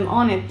add them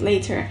on it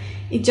later,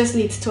 it just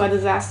leads to a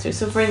disaster.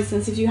 So for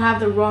instance, if you have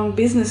the wrong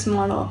business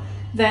model,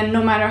 then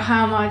no matter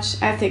how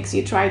much ethics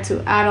you try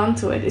to add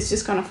onto it, it's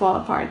just going to fall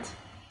apart.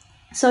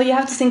 So you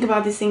have to think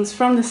about these things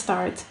from the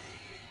start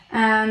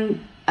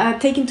and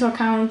take into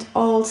account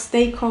all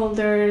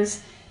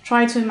stakeholders,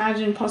 try to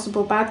imagine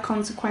possible bad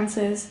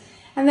consequences.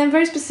 And then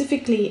very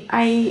specifically,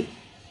 I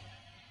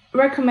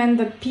recommend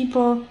that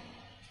people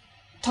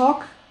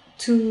talk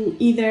to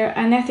either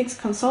an ethics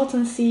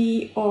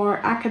consultancy or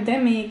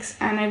academics,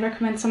 and I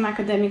recommend some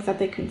academics that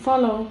they can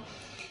follow,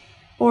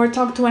 or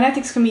talk to an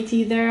ethics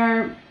committee.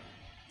 There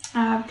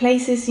are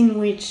places in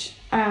which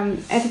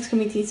ethics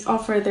committees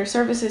offer their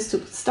services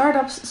to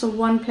startups. So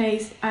one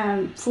place,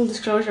 full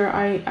disclosure,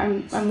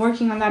 I'm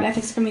working on that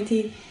ethics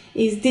committee,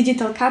 is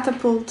Digital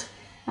Catapult.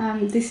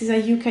 This is a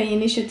UK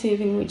initiative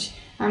in which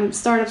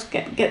startups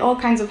get all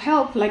kinds of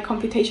help, like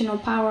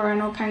computational power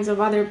and all kinds of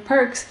other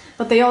perks,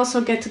 but they also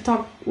get to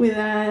talk with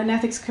an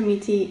ethics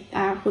committee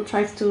who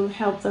tries to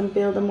help them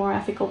build a more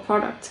ethical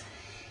product.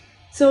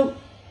 So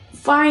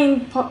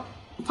find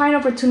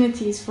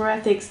opportunities for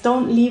ethics.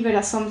 Don't leave it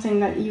as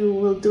something that you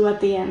will do at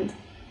the end.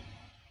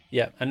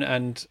 Yeah,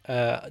 and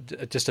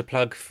just a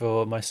plug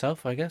for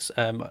myself, I guess.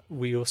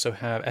 We also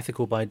have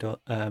Ethical by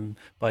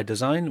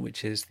Design,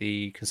 which is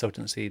the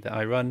consultancy that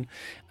I run,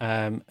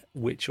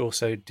 which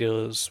also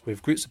deals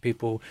with groups of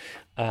people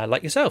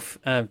like yourself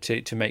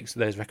to make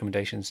those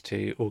recommendations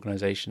to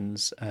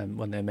organisations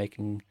when they're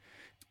making,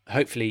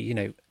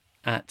 hopefully,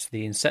 at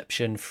the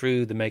inception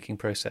through the making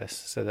process,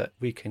 so that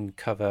we can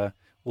cover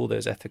all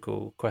those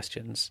ethical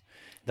questions.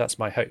 That's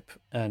my hope,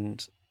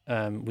 and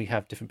we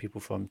have different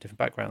people from different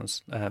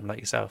backgrounds, like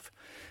yourself.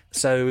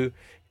 So,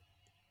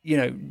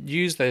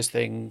 use those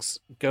things,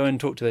 go and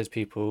talk to those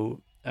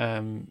people,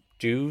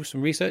 do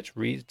some research,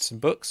 read some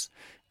books,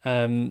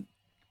 and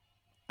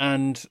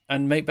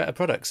make better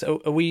products.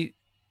 So are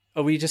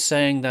we just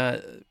saying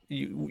that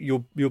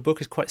your book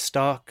is quite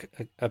stark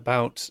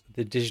about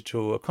the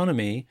digital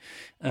economy?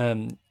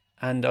 And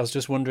I was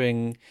just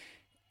wondering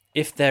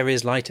if there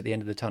is light at the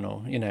end of the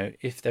tunnel,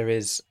 if there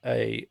is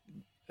a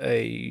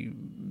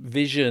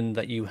vision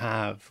that you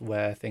have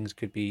where things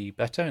could be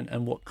better,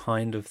 and what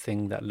kind of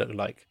thing that looked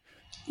like.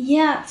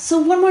 Yeah, so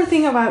one more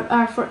thing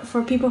about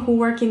for people who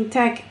work in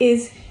tech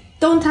is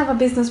don't have a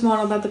business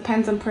model that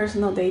depends on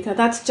personal data.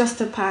 That's just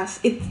a pass.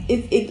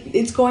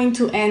 It's going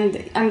to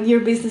end, and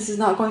your business is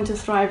not going to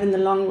thrive in the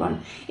long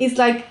run. It's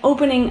like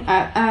opening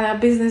a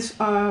business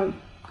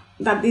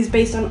that is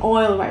based on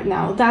oil right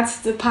now.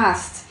 That's the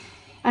past.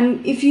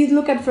 And if you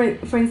look at,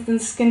 for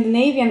instance,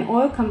 Scandinavian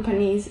oil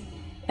companies,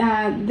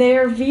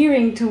 they're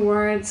veering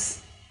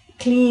towards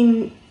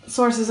clean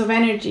sources of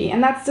energy,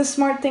 and that's the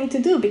smart thing to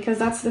do, because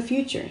that's the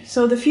future.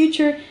 So the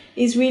future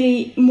is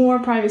really more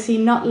privacy,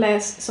 not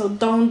less. So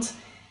don't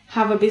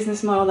have a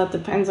business model that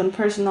depends on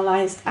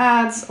personalized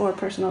ads or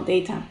personal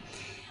data.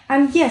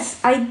 And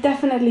yes, I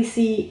definitely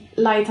see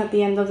light at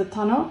the end of the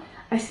tunnel.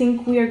 I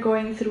think we are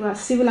going through a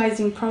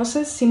civilizing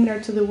process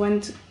similar to the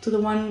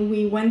one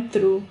we went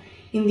through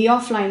in the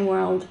offline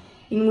world,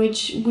 in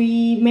which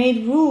we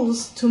made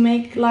rules to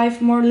make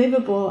life more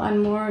livable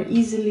and more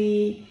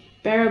easily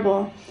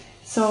bearable.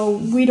 So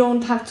we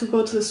don't have to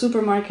go to the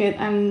supermarket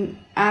and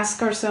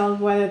ask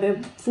ourselves whether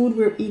the food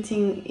we're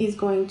eating is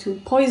going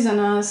to poison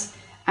us,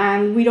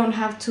 and we don't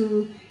have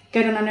to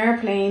get on an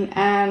airplane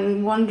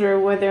and wonder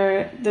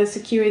whether the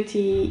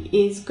security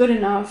is good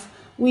enough.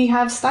 We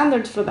have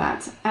standards for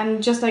that.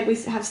 And just like we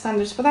have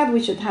standards for that,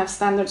 we should have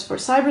standards for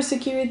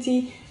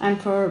cybersecurity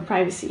and for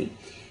privacy.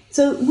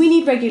 So we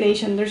need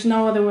regulation. There's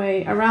no other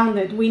way around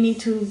it. We need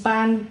to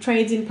ban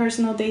trades in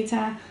personal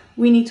data.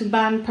 We need to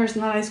ban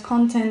personalized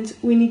content.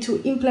 We need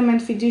to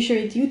implement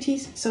fiduciary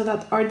duties so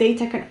that our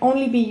data can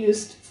only be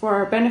used for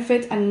our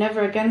benefit and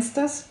never against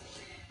us.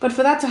 But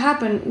for that to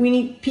happen, we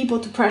need people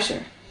to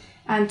pressure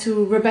and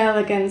to rebel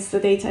against the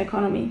data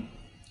economy.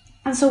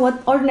 And so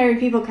what ordinary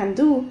people can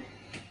do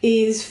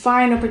is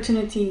find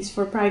opportunities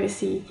for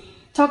privacy.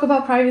 Talk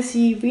about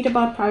privacy, read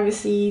about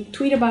privacy,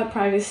 tweet about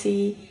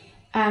privacy.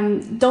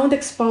 Don't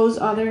expose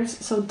others,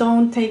 so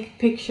don't take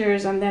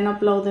pictures and then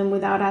upload them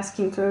without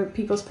asking for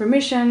people's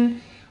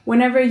permission.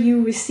 Whenever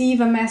you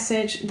receive a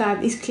message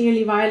that is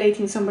clearly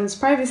violating someone's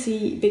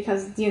privacy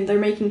because they're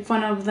making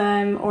fun of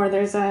them, or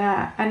there's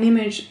an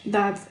image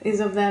that is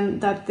of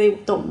them that they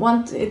don't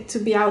want it to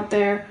be out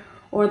there,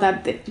 or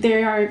that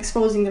they are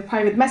exposing their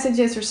private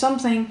messages or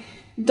something,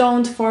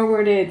 don't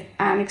forward it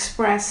and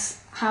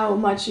express how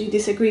much you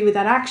disagree with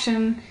that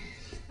action.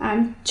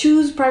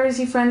 Choose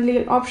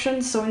privacy-friendly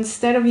options. So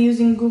instead of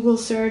using Google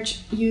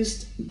search,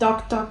 use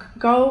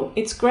DuckDuckGo.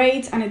 It's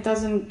great and it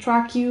doesn't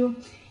track you.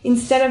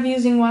 Instead of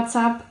using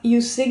WhatsApp,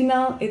 use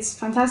Signal. It's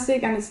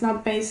fantastic and it's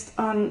not based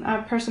on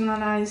a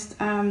personalized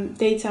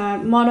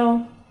data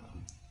model.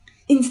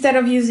 Instead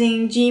of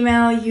using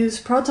Gmail,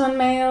 use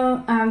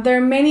ProtonMail. There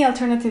are many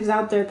alternatives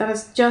out there that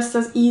are just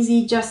as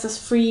easy, just as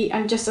free,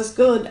 and just as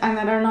good, and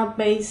that are not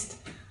based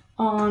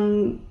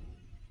on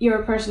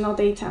your personal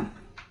data.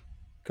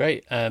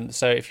 Great.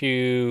 So if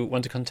you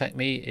want to contact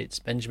me, it's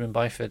Benjamin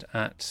Byford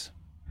at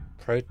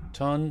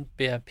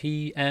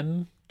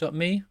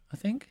protonpm.me, I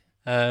think.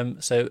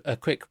 So a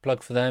quick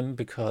plug for them,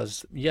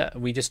 because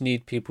we just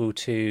need people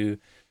to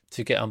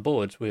get on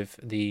board with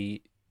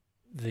the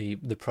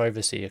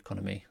privacy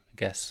economy, I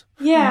guess.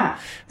 Yeah.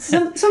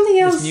 Something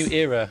else. This new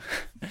era.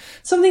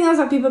 Something else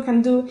that people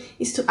can do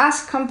is to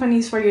ask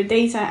companies for your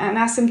data and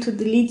ask them to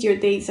delete your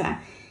data.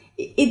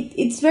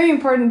 It's very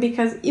important,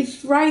 because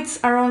if rights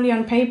are only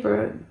on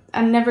paper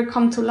and never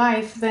come to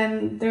life,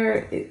 then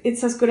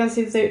it's as good as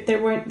if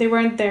they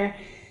weren't there.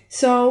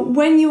 So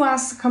when you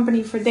ask a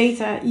company for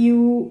data,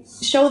 you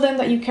show them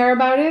that you care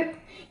about it,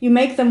 you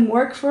make them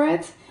work for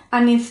it,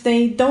 and if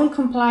they don't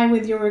comply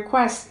with your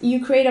request,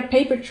 you create a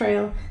paper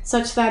trail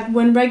such that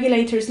when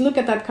regulators look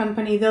at that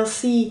company, they'll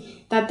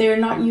see that they're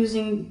not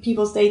using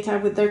people's data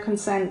with their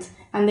consent,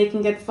 and they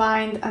can get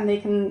fined and they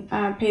can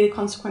pay the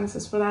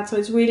consequences for that. So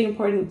it's really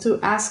important to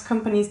ask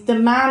companies,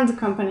 demand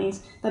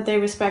companies that they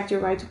respect your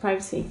right to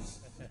privacy.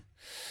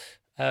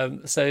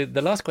 So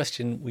the last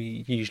question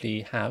we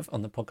usually have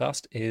on the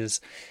podcast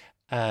is,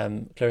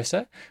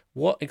 Clarissa,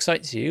 what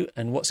excites you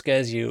and what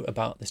scares you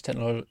about this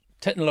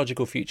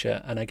technological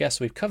future? And I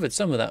guess we've covered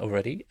some of that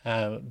already,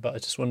 but I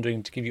was just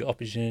wondering to give you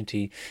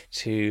opportunity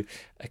to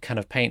kind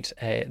of paint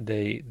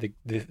the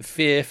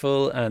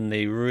fearful and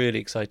the really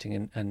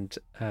exciting and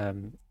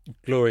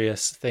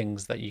glorious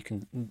things that you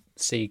can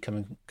see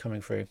coming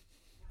through.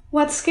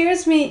 What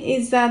scares me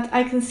is that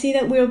I can see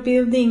that we're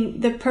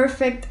building the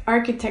perfect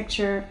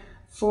architecture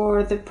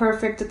for the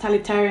perfect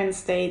totalitarian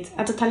state,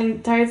 a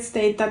totalitarian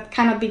state that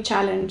cannot be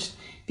challenged,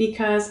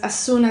 because as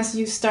soon as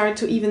you start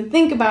to even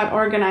think about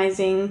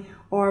organizing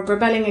or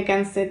rebelling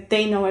against it,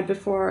 they know it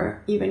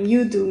before even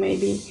you do,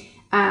 maybe,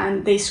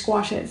 and they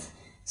squash it.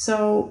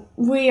 So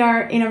we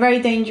are in a very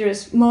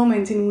dangerous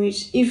moment in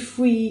which, if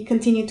we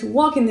continue to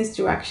walk in this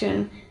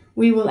direction,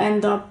 we will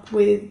end up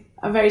with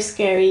a very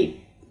scary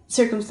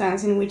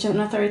circumstance in which an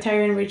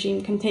authoritarian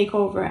regime can take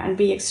over and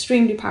be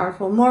extremely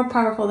powerful, more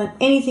powerful than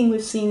anything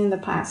we've seen in the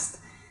past,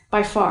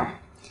 by far.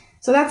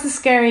 So that's a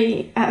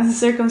scary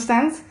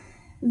circumstance.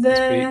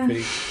 That's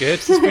pretty good.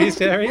 It's pretty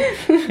scary.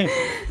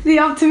 The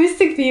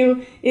optimistic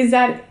view is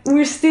that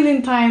we're still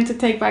in time to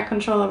take back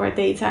control of our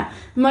data.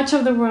 Much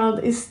of the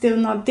world is still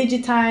not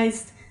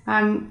digitized.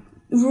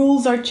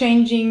 Rules are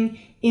changing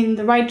in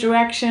the right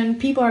direction.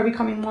 People are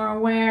becoming more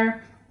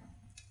aware.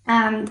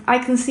 And I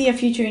can see a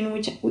future in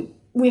which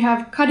we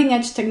have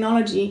cutting-edge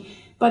technology,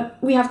 but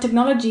we have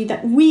technology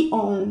that we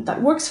own,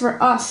 that works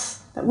for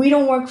us, that we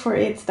don't work for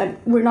it, that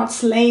we're not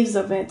slaves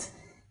of it.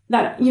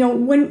 That,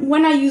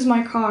 when I use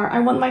my car, I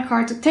want my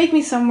car to take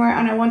me somewhere,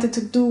 and I want it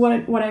to do what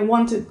I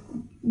wanted,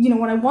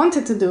 what I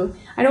wanted to do.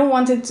 I don't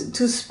want it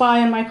to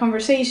spy on my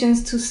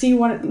conversations, to see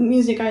what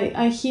music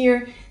I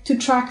hear, to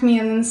track me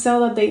and then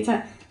sell that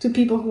data to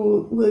people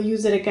who will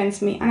use it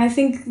against me. And I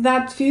think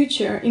that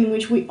future in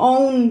which we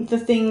own the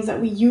things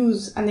that we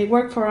use and they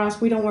work for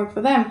us, we don't work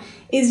for them,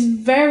 is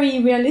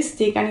very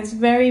realistic, and it's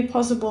very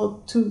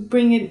possible to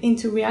bring it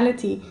into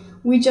reality.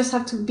 We just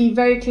have to be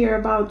very clear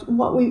about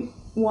what we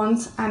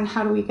want and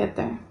how do we get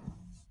there.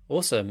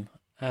 Awesome.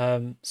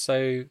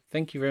 So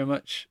thank you very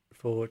much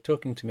for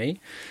talking to me.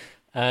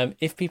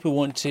 If people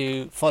want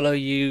to follow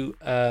you,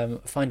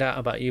 find out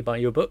about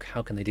your book,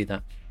 how can they do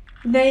that?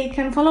 They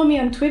can follow me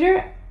on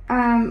Twitter.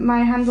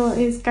 My handle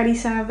is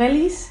Carissa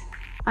Velis.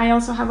 I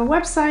also have a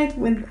website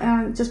with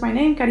just my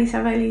name,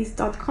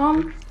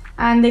 carissavelis.com.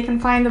 And they can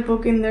find the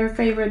book in their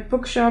favorite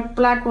bookshop.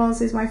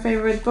 Blackwell's is my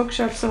favorite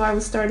bookshop, so I will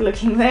start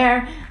looking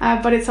there.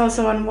 But it's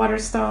also on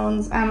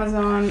Waterstones,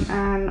 Amazon,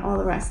 and all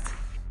the rest.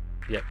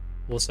 Yep,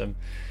 awesome.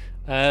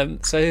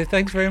 So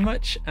thanks very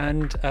much,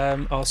 and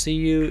I'll see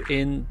you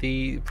in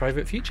the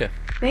private future.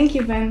 Thank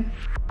you, Ben.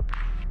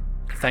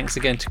 Thanks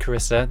again to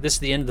Carissa. This is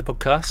the end of the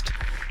podcast.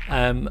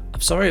 I'm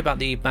sorry about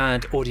the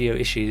bad audio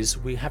issues.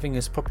 We're having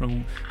this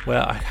problem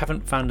where I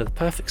haven't found the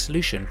perfect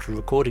solution for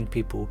recording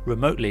people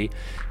remotely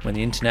when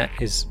the internet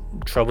is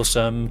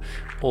troublesome,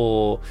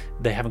 or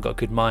they haven't got a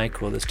good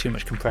mic, or there's too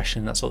much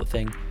compression, that sort of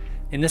thing.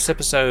 In this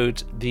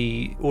episode,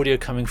 the audio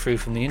coming through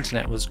from the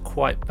internet was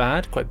quite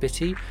bad, quite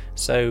bitty.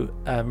 So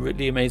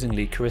really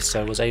amazingly,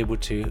 Carissa was able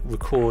to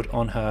record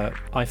on her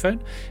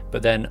iPhone,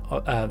 but then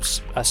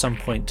at some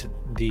point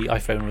the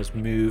iPhone was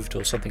moved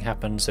or something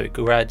happened, so it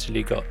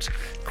gradually got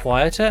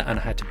quieter and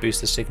I had to boost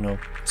the signal.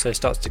 So it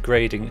starts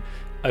degrading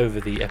over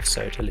the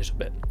episode a little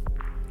bit.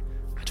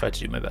 I tried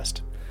to do my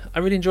best. I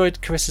really enjoyed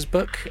Carissa's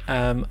book.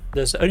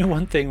 There's only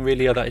one thing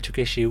really that I took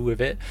issue with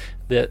it,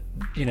 that,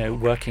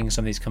 working in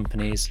some of these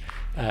companies,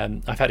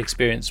 I've had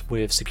experience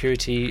with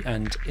security,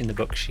 and in the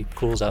book she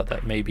calls out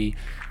that maybe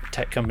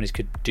tech companies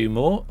could do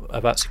more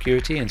about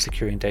security and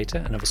securing data,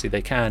 and obviously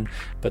they can,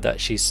 but that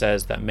she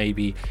says that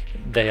maybe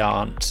they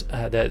aren't,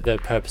 they're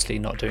purposely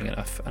not doing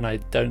enough, and I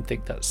don't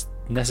think that's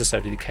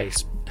necessarily the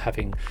case,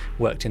 having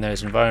worked in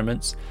those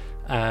environments.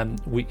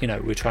 We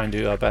try and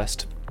do our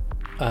best.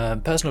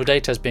 Personal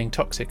data as being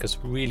toxic is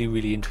a really,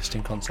 really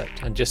interesting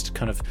concept, and just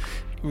kind of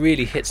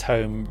really hits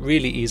home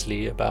really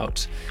easily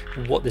about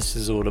what this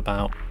is all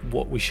about,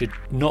 what we should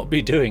not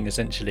be doing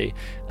essentially,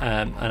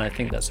 and I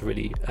think that's a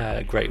really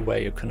great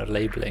way of kind of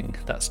labeling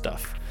that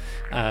stuff.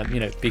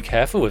 Be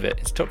careful with it,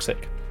 it's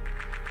toxic.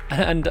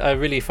 And I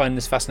really find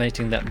this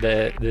fascinating that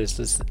there's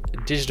this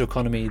digital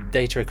economy,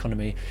 data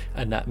economy,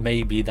 and that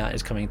maybe that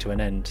is coming to an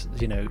end.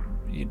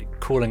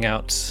 Calling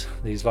out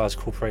these large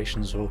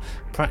corporations or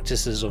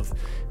practices of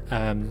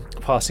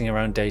passing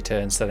around data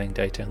and selling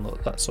data and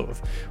that sort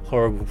of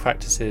horrible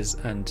practices,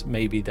 and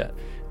maybe that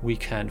we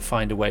can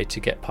find a way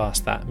to get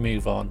past that,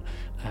 move on,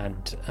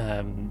 and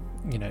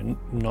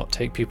not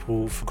take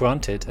people for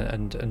granted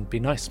and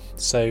be nice.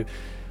 So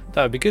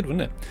that would be good,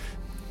 wouldn't it?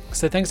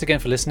 So thanks again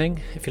for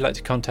listening. If you'd like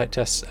to contact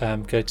us,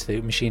 go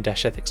to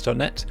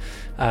machine-ethics.net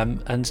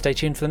and stay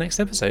tuned for the next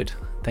episode.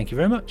 Thank you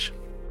very much.